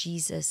 is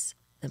Jesus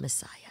the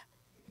Messiah?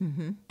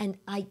 Mm-hmm. And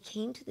I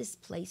came to this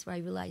place where I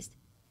realized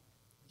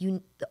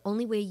the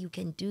only way you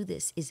can do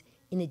this is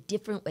in a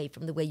different way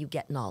from the way you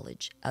get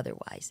knowledge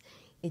otherwise.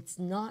 It's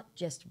not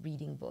just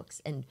reading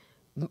books and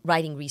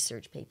writing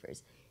research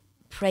papers.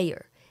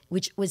 Prayer,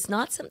 which was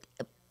not something...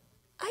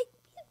 I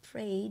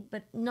prayed,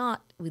 but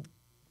not with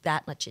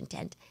that much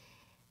intent.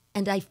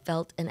 And I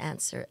felt an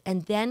answer.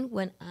 And then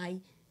when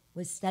I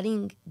was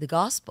studying the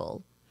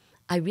gospel,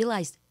 I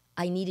realized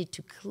I needed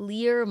to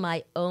clear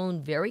my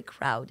own very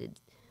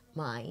crowded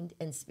mind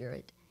and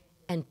spirit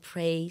and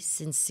pray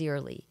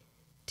sincerely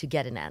to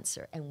get an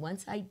answer. And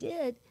once I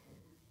did,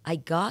 I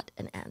got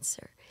an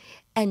answer.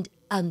 And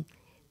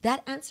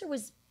that answer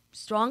was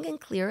strong and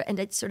clear, and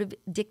it sort of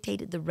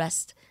dictated the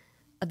rest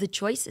of the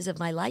choices of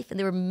my life. And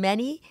there were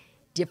many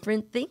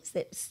different things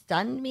that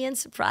stunned me and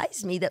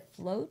surprised me that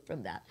flowed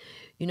from that.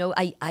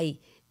 I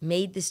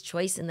made this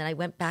choice, and then I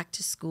went back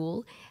to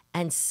school,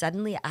 and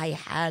suddenly I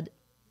had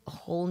a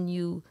whole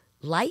new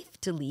life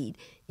to lead.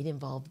 It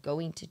involved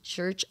going to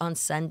church on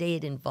Sunday.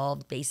 It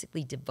involved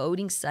basically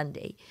devoting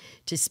Sunday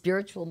to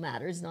spiritual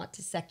matters, not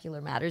to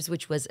secular matters,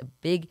 which was a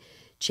big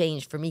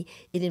change for me.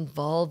 It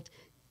involved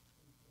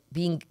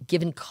being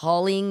given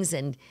callings,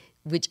 and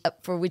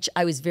for which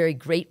I was very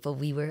grateful.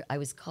 I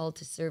was called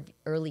to serve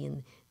early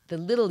in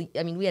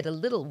we had a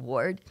little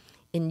ward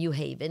in New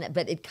Haven,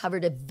 but it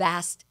covered a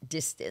vast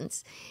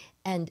distance.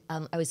 And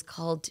I was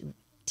called to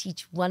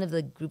teach one of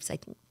the groups, I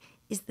think,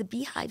 is the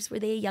Beehives, were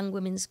they a young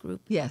women's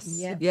group? Yes,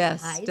 Yep.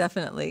 yes, Beehives.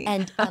 definitely.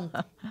 And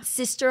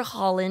Sister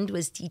Holland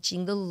was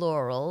teaching the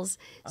Laurels,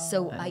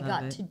 so I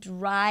got to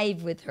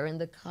drive with her in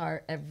the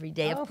car every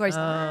day. Of course,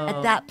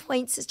 at that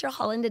point, Sister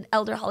Holland and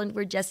Elder Holland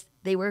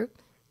they were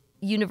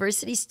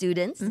university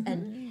students.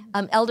 Mm-hmm.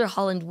 And Elder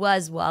Holland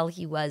while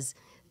he was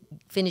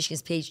finishing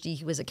his PhD,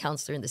 he was a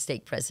counselor in the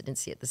stake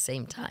presidency at the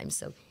same time,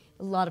 so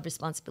a lot of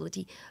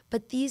responsibility.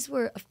 But these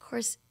were, of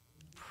course,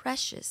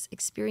 precious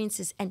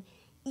experiences. And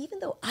even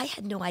though I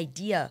had no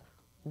idea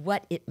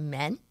what it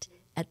meant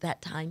at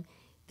that time,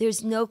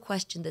 there's no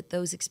question that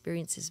those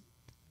experiences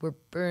were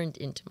burned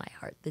into my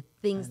heart, the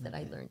things that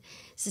I learned.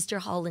 Sister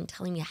Holland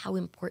telling me how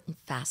important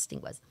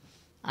fasting was.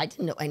 I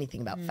didn't know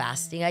anything about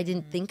fasting. I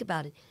didn't think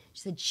about it.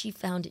 She said she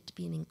found it to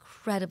be an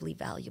incredibly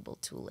valuable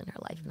tool in her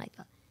life. And I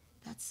thought,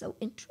 that's so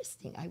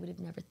interesting. I would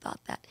have never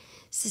thought that.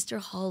 Sister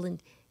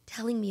Holland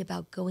telling me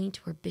about going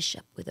to her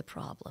bishop with a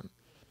problem.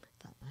 I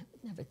thought, I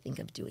would never think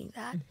of doing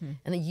that. Mm-hmm.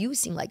 And you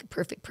seem like a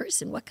perfect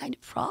person. What kind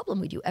of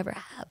problem would you ever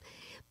have?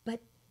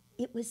 But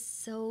it was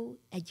so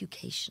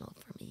educational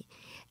for me.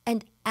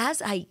 And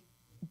as I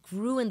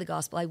grew in the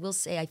gospel, I will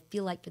say, I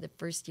feel like for the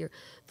first year,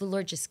 the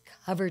Lord just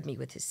covered me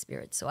with his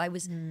Spirit. So I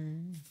was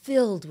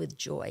filled with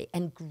joy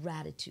and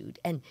gratitude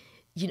and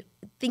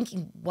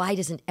thinking, why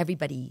doesn't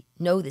everybody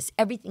know this?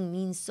 Everything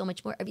means so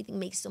much more. Everything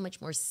makes so much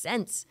more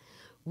sense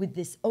with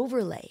this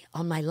overlay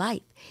on my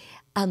life.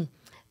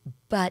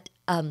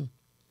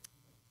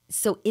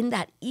 So in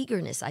that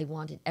eagerness, I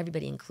wanted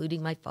everybody,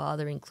 including my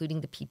father,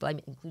 including the people,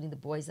 including the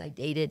boys I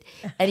dated,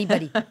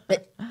 anybody,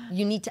 that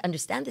you need to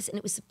understand this. And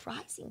it was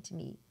surprising to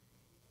me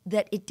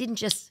that it didn't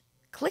just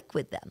click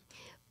with them.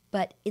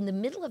 But in the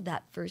middle of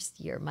that first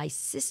year, my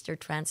sister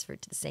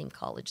transferred to the same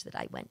college that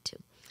I went to.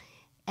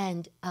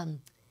 And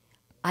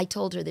I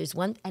told her there's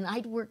one, and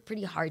I'd worked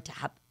pretty hard to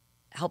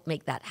help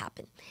make that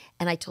happen.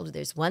 And I told her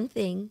there's one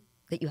thing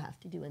that you have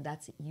to do, and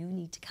that's that you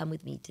need to come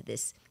with me to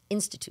this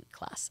institute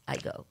class I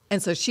go.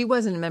 And so she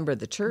wasn't a member of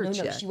the church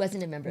No, yet. she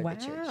wasn't a member of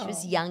the church. She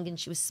was Wow. young and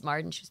she was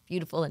smart and she was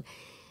beautiful.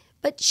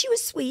 But she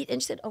was sweet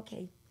and she said,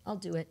 okay, I'll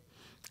do it.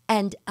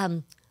 And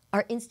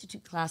our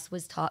institute class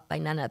was taught by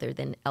none other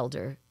than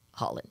Elder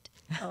Holland.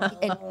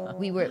 And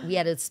we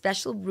had a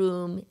special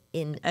room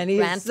in And he's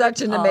Brantford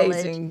such an College.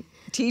 amazing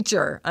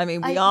teacher. I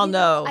mean, we all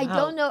know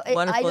how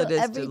wonderful it is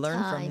to every learn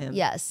from time, him.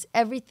 Yes,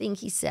 everything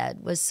he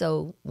said was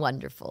so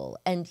wonderful.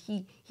 And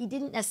he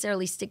didn't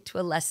necessarily stick to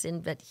a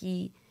lesson, but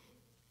he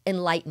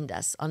enlightened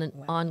us on an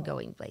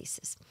ongoing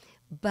basis.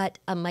 But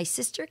my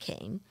sister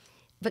came,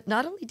 but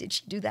not only did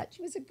she do that,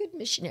 she was a good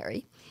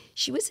missionary.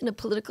 She was in a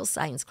political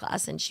science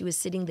class, and she was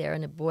sitting there,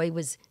 and a boy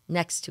was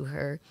next to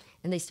her,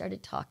 and they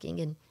started talking,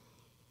 and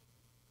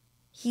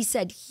he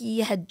said he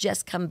had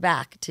just come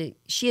back to,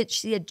 she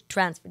had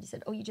transferred. He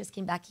said, oh, you just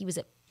came back? He was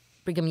at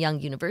Brigham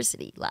Young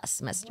University last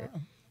semester.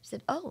 Wow. She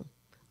said, oh,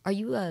 are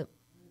you a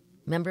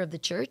member of the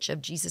Church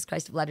of Jesus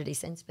Christ of Latter-day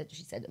Saints? But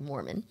she said, a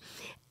Mormon.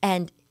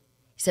 And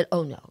he said,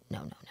 oh,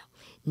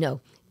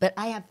 no. But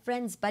I have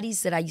friends,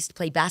 buddies that I used to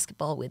play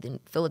basketball with in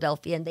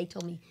Philadelphia, and they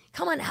told me,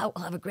 come on out,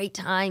 we'll have a great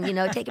time,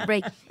 take a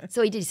break.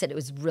 So he did. He said, it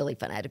was really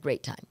fun. I had a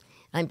great time.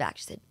 I'm back.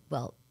 She said,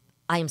 well,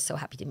 I am so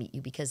happy to meet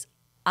you because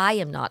I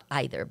am not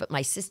either, but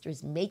my sister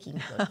is making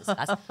me go to this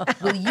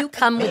class. Will you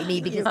come with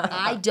me? Because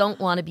I don't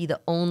want to be the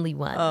only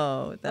one.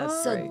 Oh,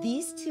 that's So great.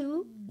 these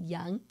two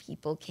young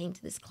people came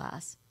to this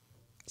class.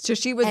 So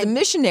she was a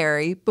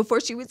missionary before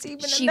she was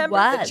even She a member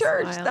of the was.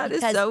 church. Wow. That is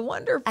Because so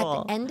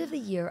wonderful. At the end of the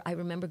year, I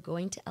remember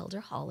going to Elder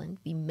Holland.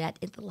 We met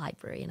at the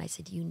library, and I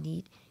said,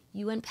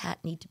 you and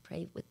Pat need to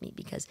pray with me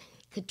because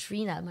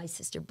Katrina, my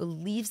sister,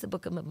 believes the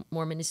Book of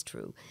Mormon is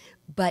true,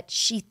 but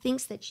she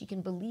thinks that she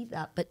can believe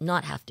that but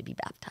not have to be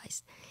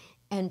baptized.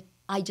 And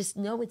I just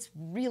know it's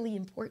really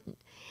important.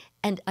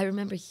 And I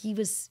remember he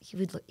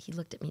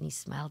looked at me and he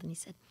smiled and he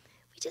said,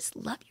 we just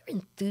love your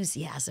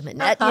enthusiasm,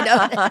 Annette.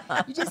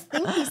 You just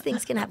think these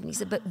things can happen. He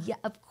said, but yeah,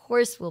 of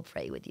course we'll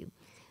pray with you.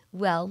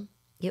 Well,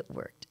 it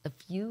worked. A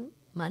few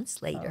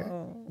months later,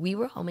 we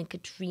were home and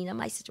Katrina,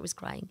 my sister, was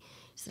crying.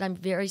 She said, I'm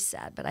very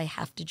sad, but I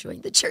have to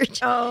join the church. She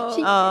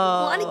didn't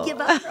want to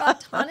give up her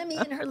autonomy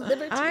and her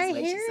liberties. I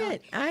when she hear saw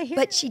it. I hear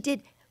But it. she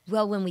did.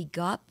 Well, when we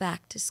got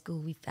back to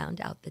school, we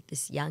found out that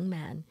this young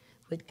man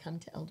who had come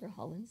to Elder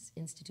Holland's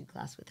institute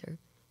class with her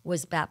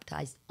was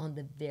baptized on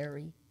the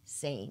very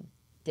same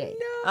day.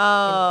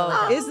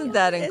 Oh, isn't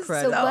that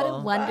incredible? So what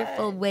a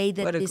wonderful way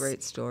that What a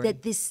great story.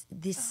 That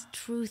this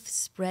truth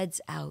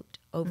spreads out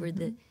over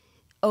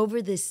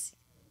this.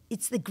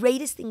 It's the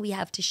greatest thing we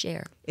have to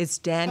share. It's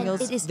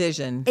Daniel's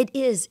vision. It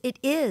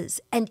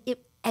is,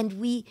 and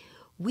we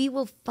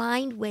will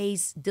find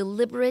ways,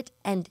 deliberate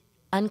and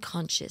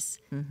unconscious,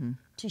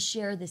 to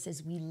share this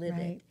as we live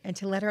it. And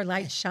to let our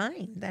light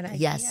shine. That idea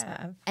Yes,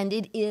 of and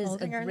it is a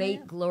holding our great,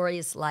 lamp.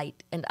 glorious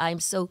light, and I'm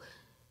so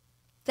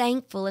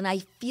thankful, and I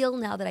feel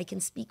now that I can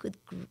speak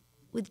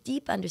with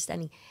deep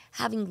understanding,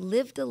 having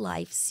lived a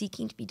life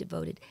seeking to be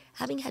devoted,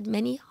 having had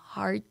many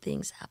hard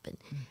things happen,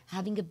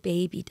 having a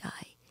baby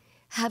die,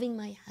 having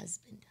my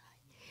husband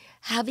die,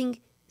 having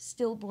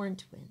stillborn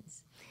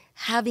twins,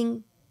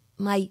 having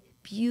my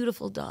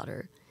beautiful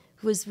daughter,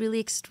 who was really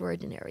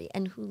extraordinary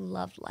and who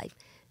loved life,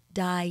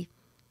 die,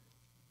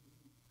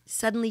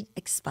 suddenly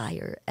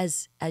expire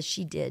as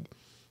she did.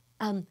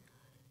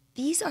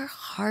 These are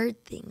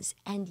hard things,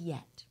 and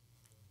yet,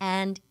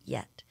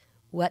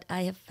 what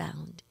I have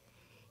found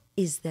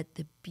is that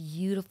the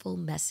beautiful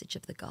message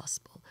of the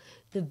gospel,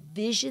 the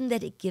vision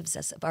that it gives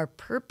us of our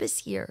purpose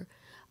here,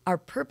 our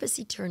purpose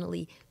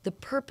eternally, the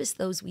purpose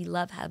those we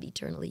love have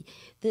eternally,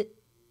 the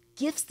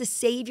gifts the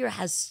Savior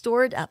has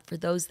stored up for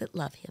those that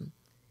love him,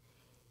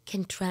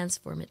 can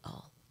transform it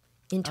all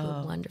into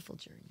a wonderful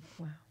journey.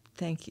 Wow.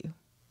 Thank you.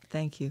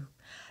 Thank you.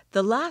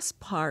 The last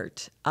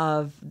part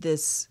of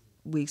this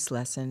week's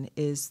lesson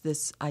is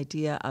this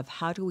idea of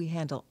how do we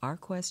handle our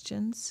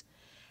questions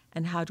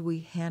and how do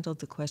we handle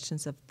the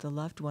questions of the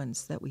loved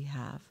ones that we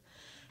have.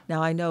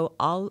 Now, I know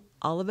all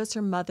of us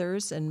are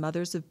mothers and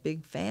mothers of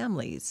big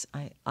families.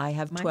 I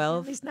have 12.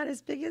 My family's not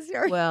as big as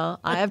yours. Well,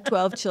 I have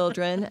 12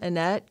 children.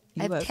 Annette,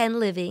 you I have 10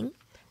 living.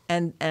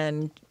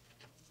 And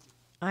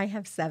I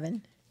have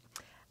 7.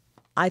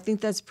 I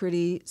think that's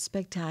pretty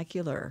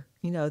spectacular,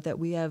 that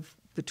we have,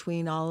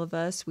 between all of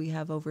us, we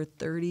have over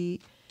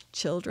 30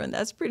 children.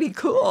 That's pretty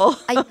cool.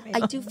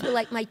 I do feel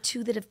like my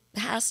 2 that have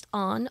passed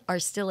on are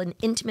still an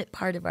intimate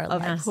part of our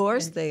Of lives.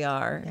 course they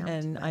are.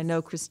 And I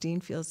know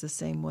Christine feels the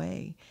same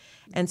way.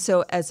 And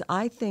so as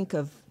I think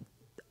of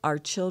our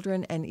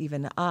children and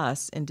even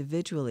us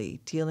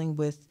individually dealing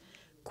with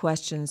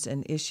questions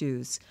and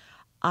issues,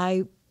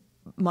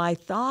 my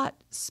thought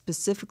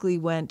specifically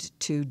went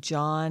to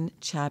John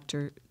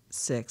chapter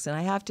 6. And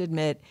I have to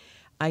admit,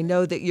 I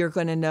know that you're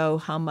going to know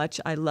how much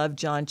I love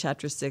John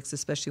chapter 6,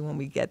 especially when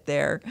we get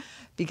there,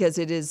 because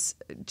it is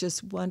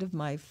just one of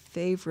my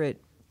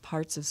favorite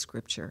parts of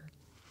Scripture.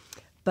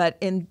 But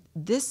in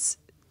this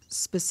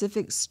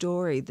specific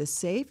story, the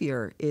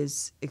Savior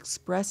is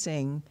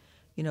expressing,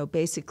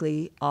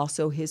 basically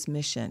also his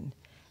mission,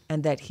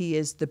 and that he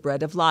is the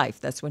bread of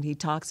life. That's when he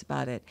talks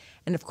about it.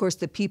 And of course,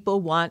 the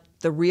people want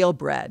the real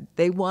bread.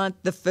 They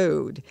want the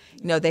food.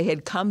 They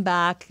had come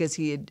back because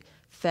he had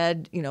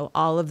fed,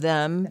 all of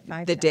them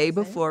the day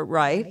before,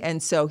 right?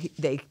 And so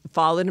they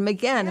followed him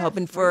again,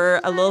 hoping for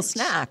a little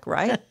snack,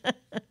 right?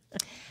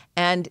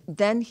 And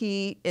then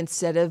he,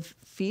 instead of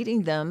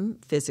feeding them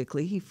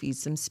physically, he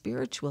feeds them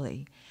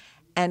spiritually.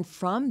 And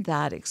from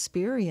that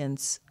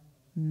experience,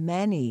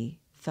 many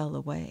fell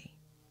away.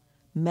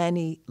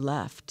 Many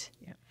left.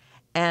 Yeah.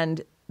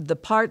 And the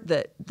part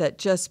that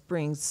just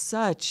brings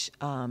such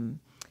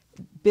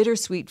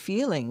bittersweet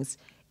feelings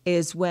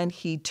is when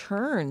he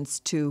turns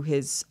to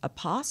his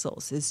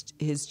apostles,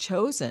 his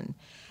chosen,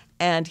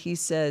 and he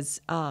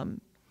says,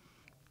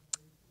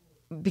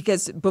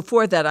 because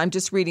before that, I'm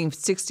just reading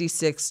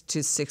 66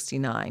 to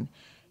 69.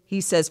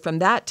 He says, "From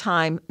that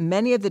time,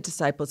 many of the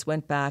disciples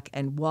went back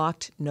and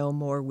walked no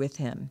more with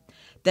him.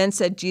 Then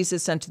said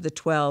Jesus unto the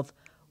 12,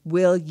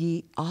 Will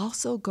ye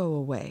also go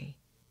away?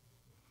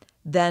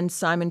 Then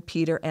Simon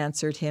Peter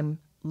answered him,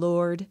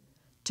 Lord,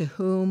 to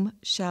whom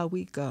shall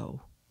we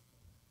go?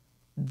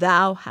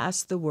 Thou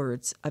hast the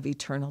words of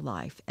eternal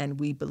life, and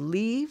we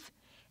believe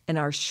and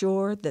are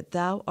sure that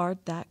thou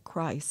art that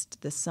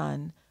Christ, the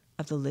Son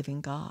of the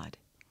living God."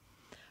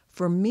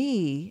 For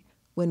me,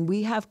 when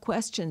we have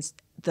questions,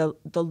 the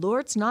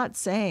Lord's not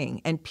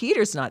saying, and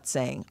Peter's not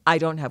saying, I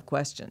don't have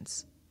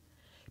questions.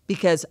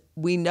 Because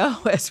we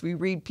know as we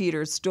read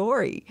Peter's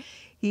story,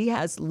 he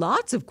has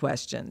lots of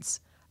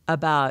questions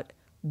about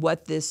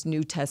what this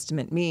New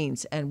Testament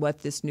means and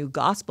what this new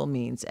gospel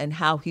means and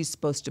how he's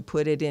supposed to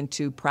put it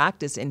into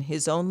practice in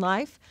his own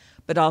life,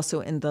 but also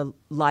in the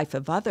life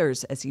of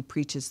others as he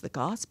preaches the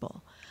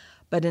gospel.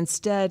 But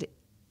instead,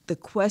 the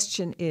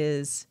question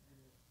is,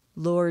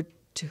 Lord,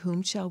 to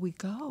whom shall we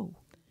go?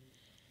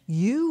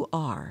 You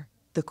are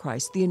the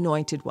Christ, the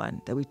anointed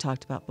one that we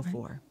talked about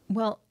before.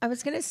 Well, I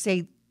was going to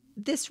say,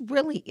 this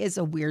really is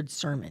a weird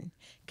sermon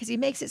because he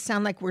makes it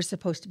sound like we're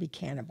supposed to be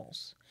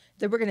cannibals,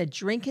 that we're going to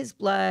drink his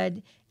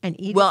blood and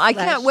eat his flesh. I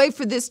can't wait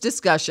for this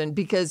discussion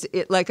because,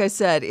 like I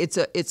said, it's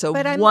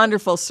a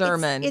wonderful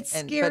sermon. It's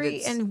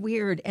scary and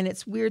weird, and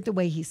it's weird the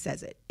way he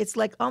says it. It's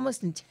like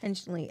almost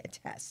intentionally a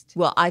test.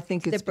 Well, I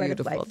think it's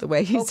beautiful the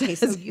way he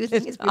says it. So you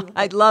think it's beautiful.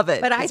 I love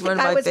it. But it's I think one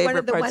of my I was favorite one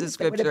of the parts ones of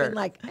Scripture. that would have been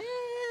like,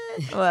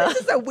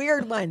 this is a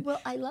weird one.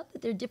 Well, I love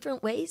that there are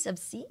different ways of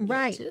seeing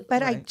right. it, too.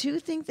 But I do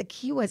think the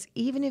key was,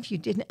 even if you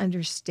didn't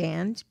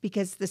understand,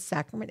 because the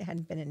sacrament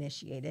hadn't been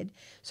initiated,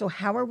 so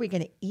how are we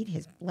going to eat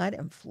his blood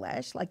and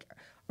flesh? Like,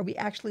 are we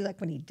actually,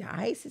 like, when he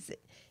dies? Is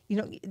it,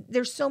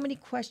 there's so many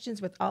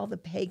questions with all the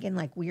pagan,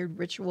 like, weird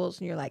rituals,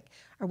 and you're like,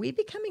 are we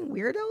becoming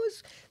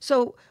weirdos?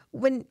 So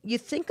when you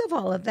think of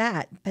all of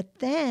that, but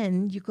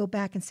then you go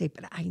back and say,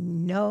 but I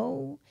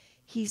know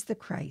he's the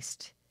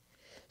Christ.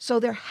 So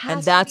there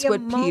has to be a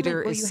moment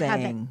Peter where is you saying.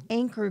 have that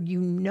anchor,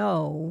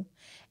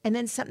 and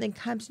then something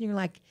comes and you're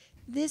like,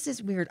 this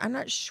is weird. I'm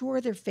not sure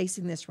they're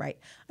facing this right.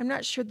 I'm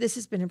not sure this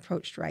has been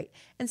approached right.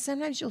 And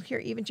sometimes you'll hear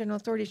even general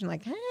authorities and you're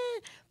like,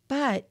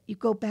 but you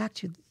go back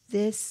to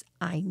this,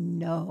 I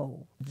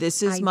know.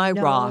 This is my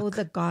rock. I know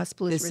the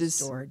gospel is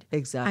restored.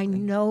 Exactly. I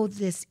know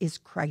this is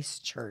Christ's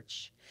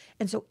church.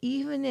 And so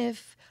even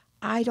if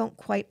I don't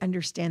quite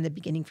understand the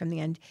beginning from the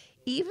end,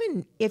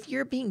 even if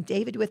you're being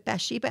David with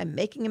Bathsheba and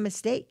making a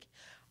mistake,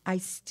 I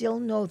still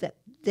know that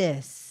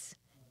this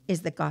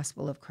is the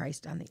gospel of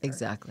Christ on the earth.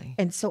 Exactly.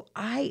 And so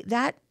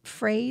that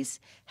phrase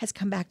has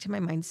come back to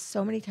my mind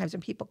so many times when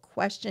people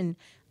question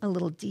a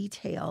little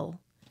detail.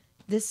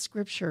 This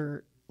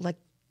scripture, like,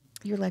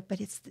 you're like,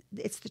 but it's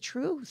the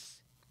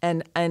truth.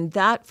 And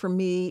that for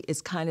me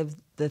is kind of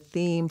the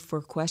theme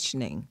for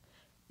questioning.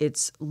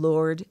 It's,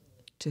 Lord,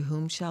 to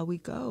whom shall we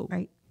go?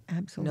 Right.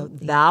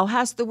 Absolutely. Thou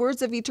hast the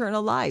words of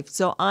eternal life.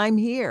 So I'm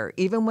here,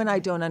 even when I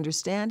don't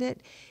understand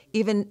it.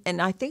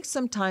 And I think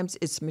sometimes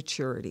it's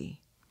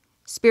maturity,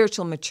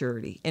 spiritual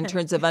maturity in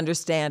terms of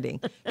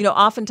understanding.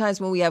 Oftentimes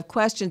when we have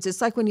questions,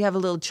 it's like when you have a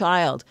little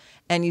child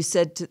and you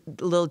said to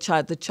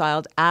the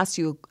child asks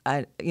you,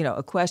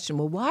 a question.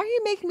 Well, why are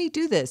you making me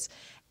do this?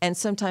 And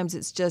sometimes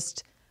it's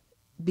just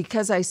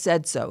because I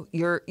said so.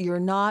 You're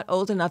not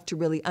old enough to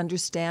really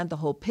understand the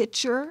whole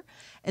picture.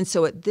 And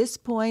so at this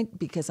point,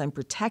 because I'm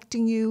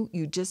protecting you,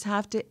 you just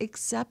have to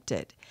accept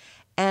it.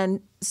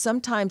 And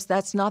sometimes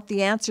that's not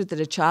the answer that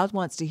a child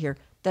wants to hear.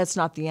 That's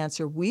not the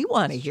answer we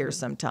want to hear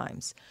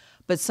sometimes.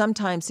 But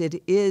sometimes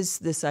it is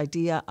this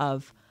idea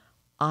of,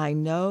 I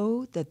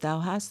know that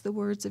thou hast the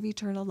words of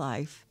eternal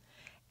life,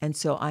 And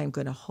so I'm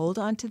going to hold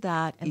on to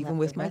that, And even let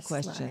with the my rest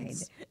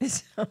questions.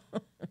 slide.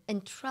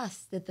 And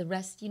trust that the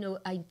rest,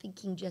 I'm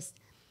thinking just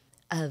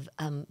of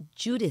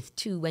Judith,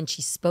 too, when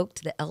she spoke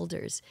to the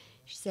elders.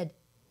 She said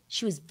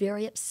she was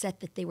very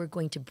upset that they were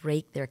going to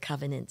break their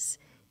covenants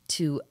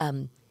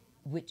and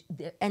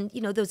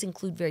those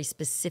include very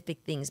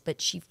specific things, but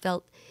she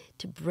felt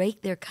to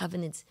break their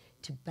covenants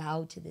to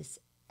bow to this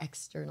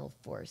external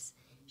force.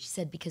 She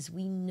said, because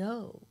we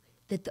know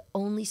that the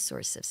only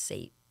source of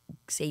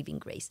saving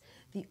grace,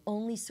 the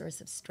only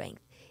source of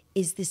strength,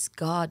 is this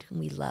God whom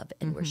we love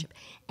and worship.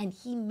 And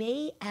he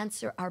may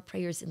answer our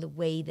prayers in the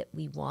way that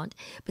we want,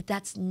 but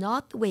that's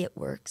not the way it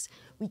works.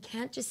 We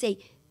can't just say,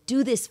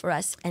 do this for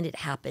us, and it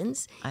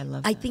happens. I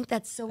love I that. think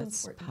that's so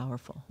That's important.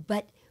 powerful.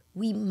 But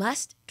we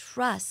must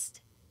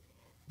trust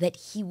that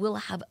he will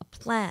have a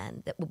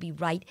plan that will be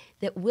right,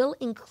 that will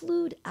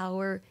include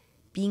our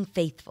being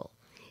faithful.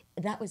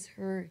 That was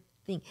her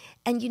thing.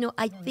 And,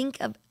 I think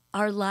of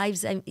our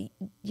lives,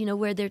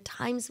 where there are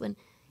times when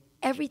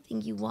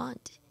everything you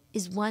want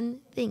is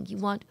one thing. You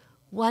want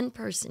one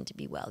person to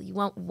be well. You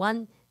want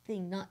one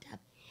thing not to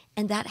happen.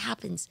 And that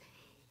happens.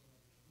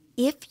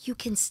 If you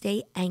can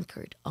stay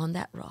anchored on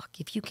that rock,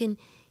 if you can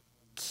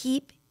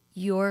keep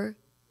your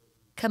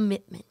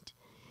commitment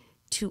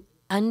to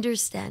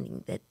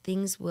understanding that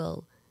there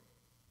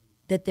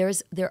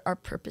are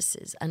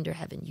purposes under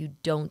heaven you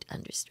don't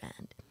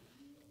understand,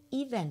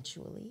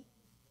 eventually,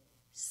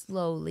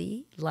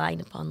 slowly, line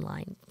upon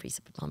line,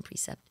 precept upon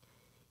precept,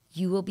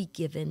 you will be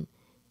given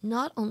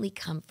not only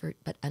comfort,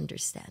 but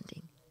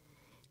understanding.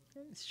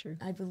 That's true.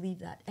 I believe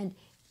that. And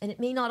it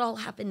may not all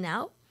happen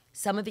now.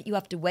 Some of it you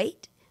have to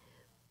wait.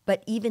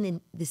 But even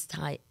in this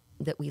time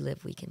that we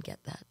live, we can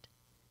get that.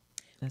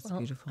 That's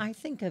beautiful. I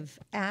think of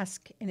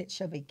ask and it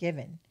shall be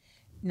given,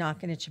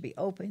 knock and it shall be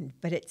opened,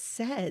 but it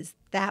says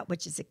that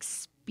which is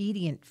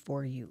expedient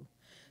for you.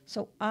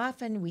 So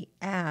often we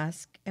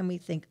ask and we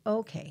think,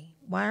 okay,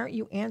 why aren't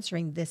you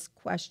answering this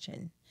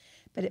question?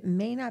 But it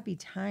may not be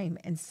time.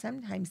 And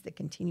sometimes the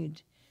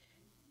continued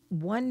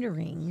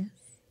wondering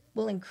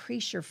will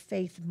increase your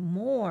faith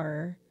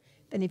more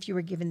than if you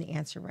were given the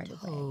answer right away.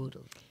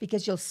 Totally.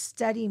 Because you'll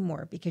study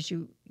more, because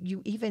you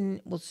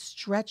even will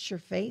stretch your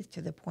faith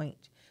to the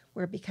point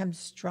where it becomes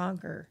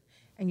stronger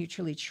and you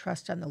truly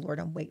trust on the Lord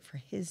and wait for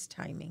his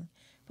timing.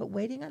 But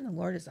waiting on the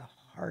Lord is a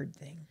hard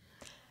thing.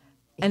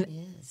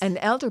 And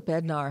Elder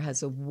Bednar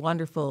has a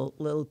wonderful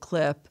little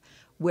clip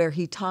where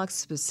he talks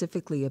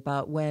specifically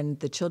about when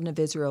the children of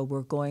Israel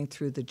were going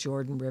through the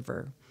Jordan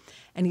River.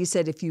 And he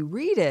said, if you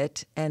read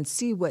it and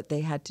see what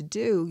they had to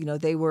do,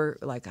 they were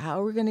like, how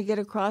are we going to get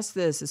across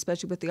this,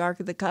 especially with the Ark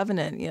of the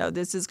Covenant?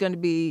 This is going to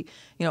be,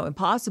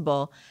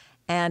 impossible.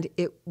 And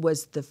it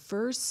was the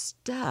first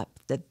step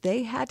that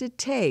they had to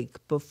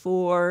take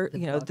before,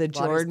 the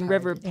Jordan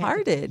River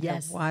parted.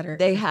 Yes. Water.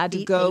 They had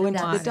to go into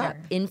the dark.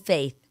 In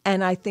faith.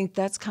 And I think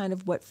that's kind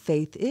of what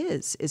faith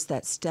is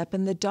that step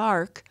in the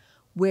dark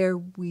where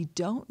we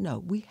don't know.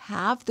 We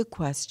have the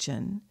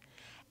question,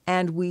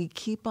 and we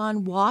keep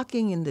on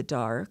walking in the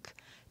dark,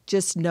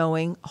 just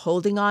knowing,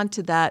 holding on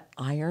to that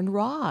iron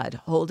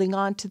rod, holding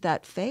on to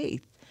that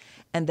faith.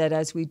 And that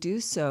as we do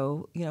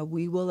so,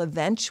 we will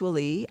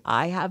eventually,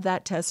 I have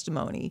that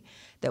testimony,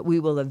 that we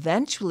will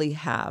eventually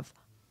have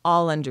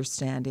all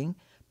understanding,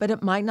 but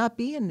it might not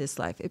be in this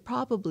life. It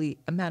probably,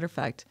 a matter of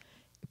fact,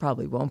 it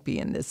probably won't be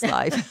in this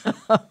life.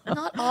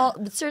 Not all,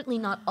 but certainly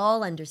not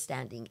all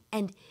understanding.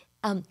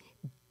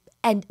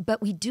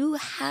 But we do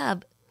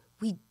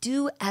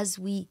as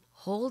we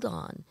hold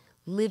on,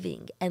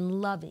 living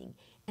and loving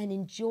and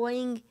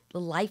enjoying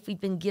the life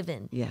we've been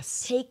given.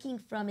 Yes. Taking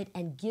from it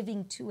and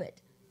giving to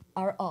it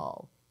our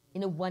all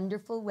in a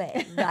wonderful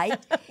way, right?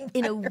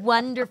 In a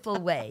wonderful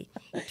way.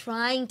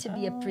 Trying to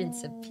be a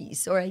prince of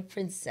peace or a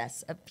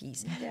princess of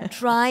peace. Yeah.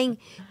 Trying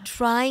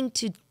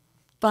to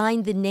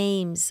find the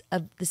names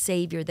of the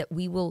Savior that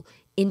we will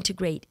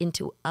integrate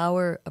into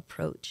our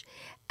approach.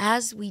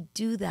 As we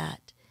do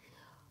that,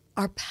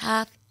 our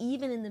path,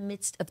 even in the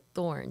midst of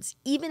thorns,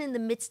 even in the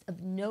midst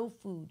of no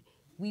food,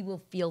 we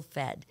will feel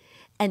fed.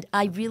 And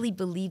I really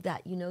believe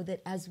that,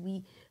 that as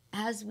we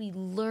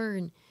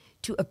learn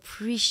to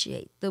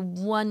appreciate the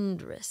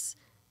wondrous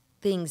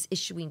things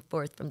issuing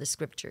forth from the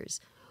scriptures,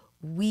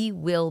 we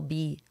will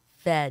be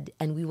fed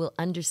and we will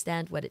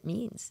understand what it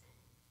means,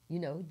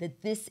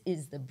 that this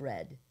is the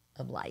bread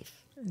of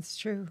life. It's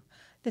true.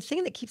 The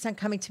thing that keeps on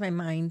coming to my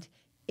mind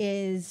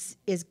is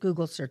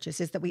Google searches,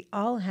 is that we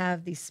all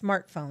have these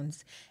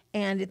smartphones,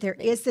 and there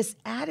is this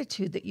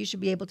attitude that you should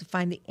be able to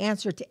find the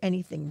answer to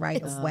anything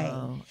right away.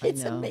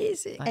 It's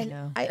amazing.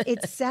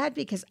 It's sad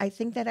because I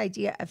think that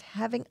idea of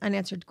having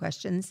unanswered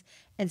questions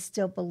and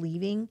still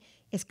believing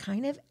is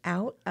kind of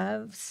out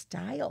of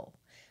style.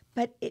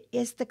 But it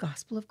is the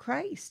gospel of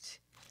Christ.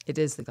 It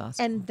is the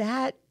gospel. And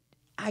that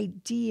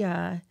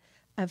idea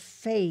of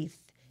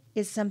faith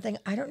is something,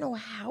 I don't know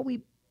how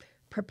we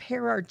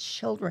prepare our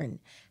children,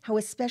 how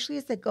especially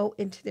as they go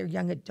into their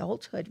young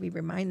adulthood, we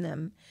remind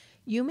them,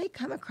 you may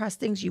come across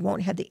things you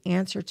won't have the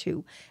answer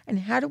to. And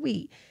how do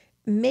we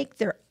make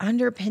their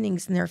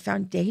underpinnings and their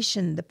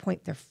foundation the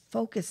point they're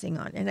focusing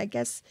on. And I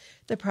guess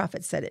the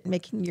prophet said it,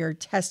 making your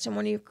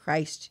testimony of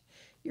Christ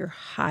your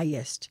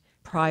highest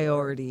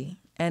priority.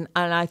 And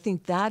I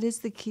think that is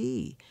the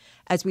key.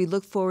 As we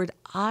look forward,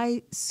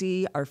 I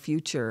see our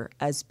future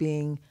as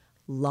being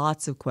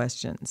lots of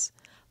questions,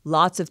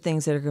 lots of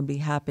things that are going to be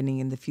happening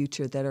in the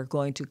future that are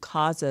going to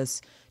cause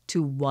us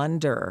to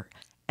wonder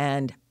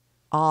and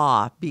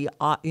they're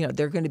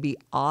going to be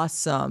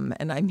awesome.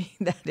 And I mean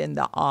that in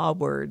the awe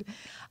word.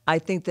 I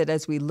think that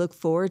as we look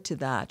forward to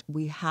that,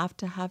 we have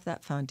to have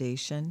that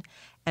foundation.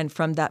 And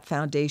from that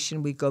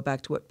foundation, we go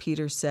back to what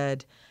Peter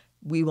said,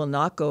 we will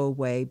not go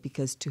away,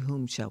 because to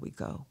whom shall we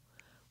go?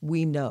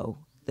 We know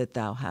that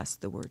thou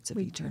hast the words of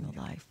eternal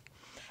life.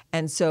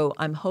 And so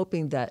I'm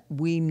hoping that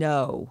we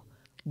know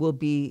will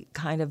be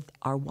kind of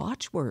our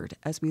watchword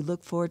as we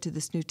look forward to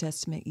this New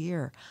Testament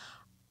year.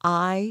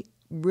 I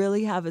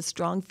really have a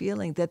strong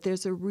feeling that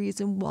there's a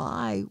reason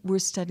why we're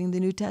studying the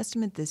New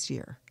Testament this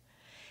year.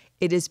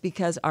 It is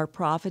because our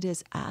prophet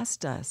has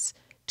asked us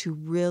to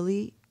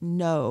really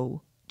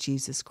know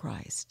Jesus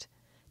Christ,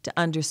 to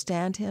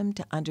understand him,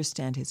 to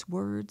understand his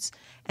words,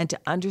 and to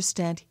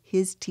understand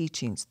his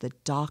teachings, the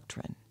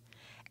doctrine.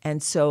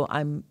 And so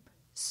I'm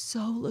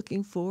so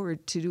looking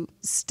forward to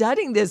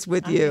studying this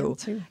with you,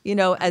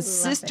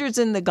 as sisters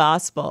in the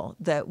gospel,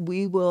 that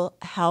we will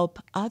help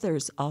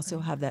others also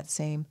have that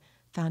same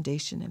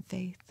foundation and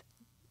faith.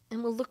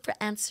 And we'll look for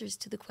answers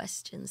to the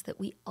questions that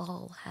we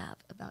all have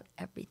about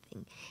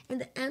everything.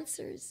 And the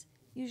answers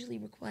usually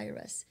require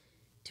us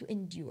to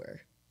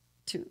endure,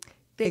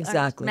 they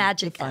exactly. aren't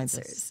magic Defines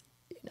answers.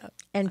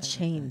 And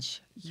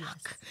change. Yes.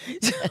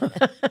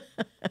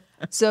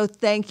 So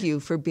thank you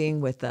for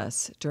being with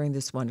us during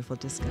this wonderful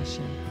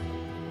discussion.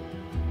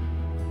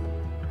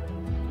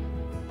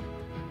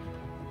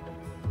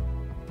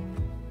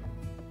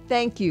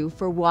 Thank you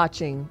for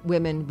watching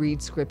Women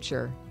Read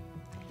Scripture.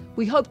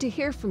 We hope to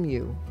hear from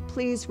you.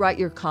 Please write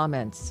your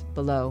comments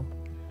below.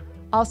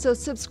 Also,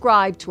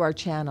 subscribe to our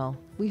channel.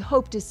 We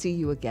hope to see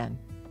you again.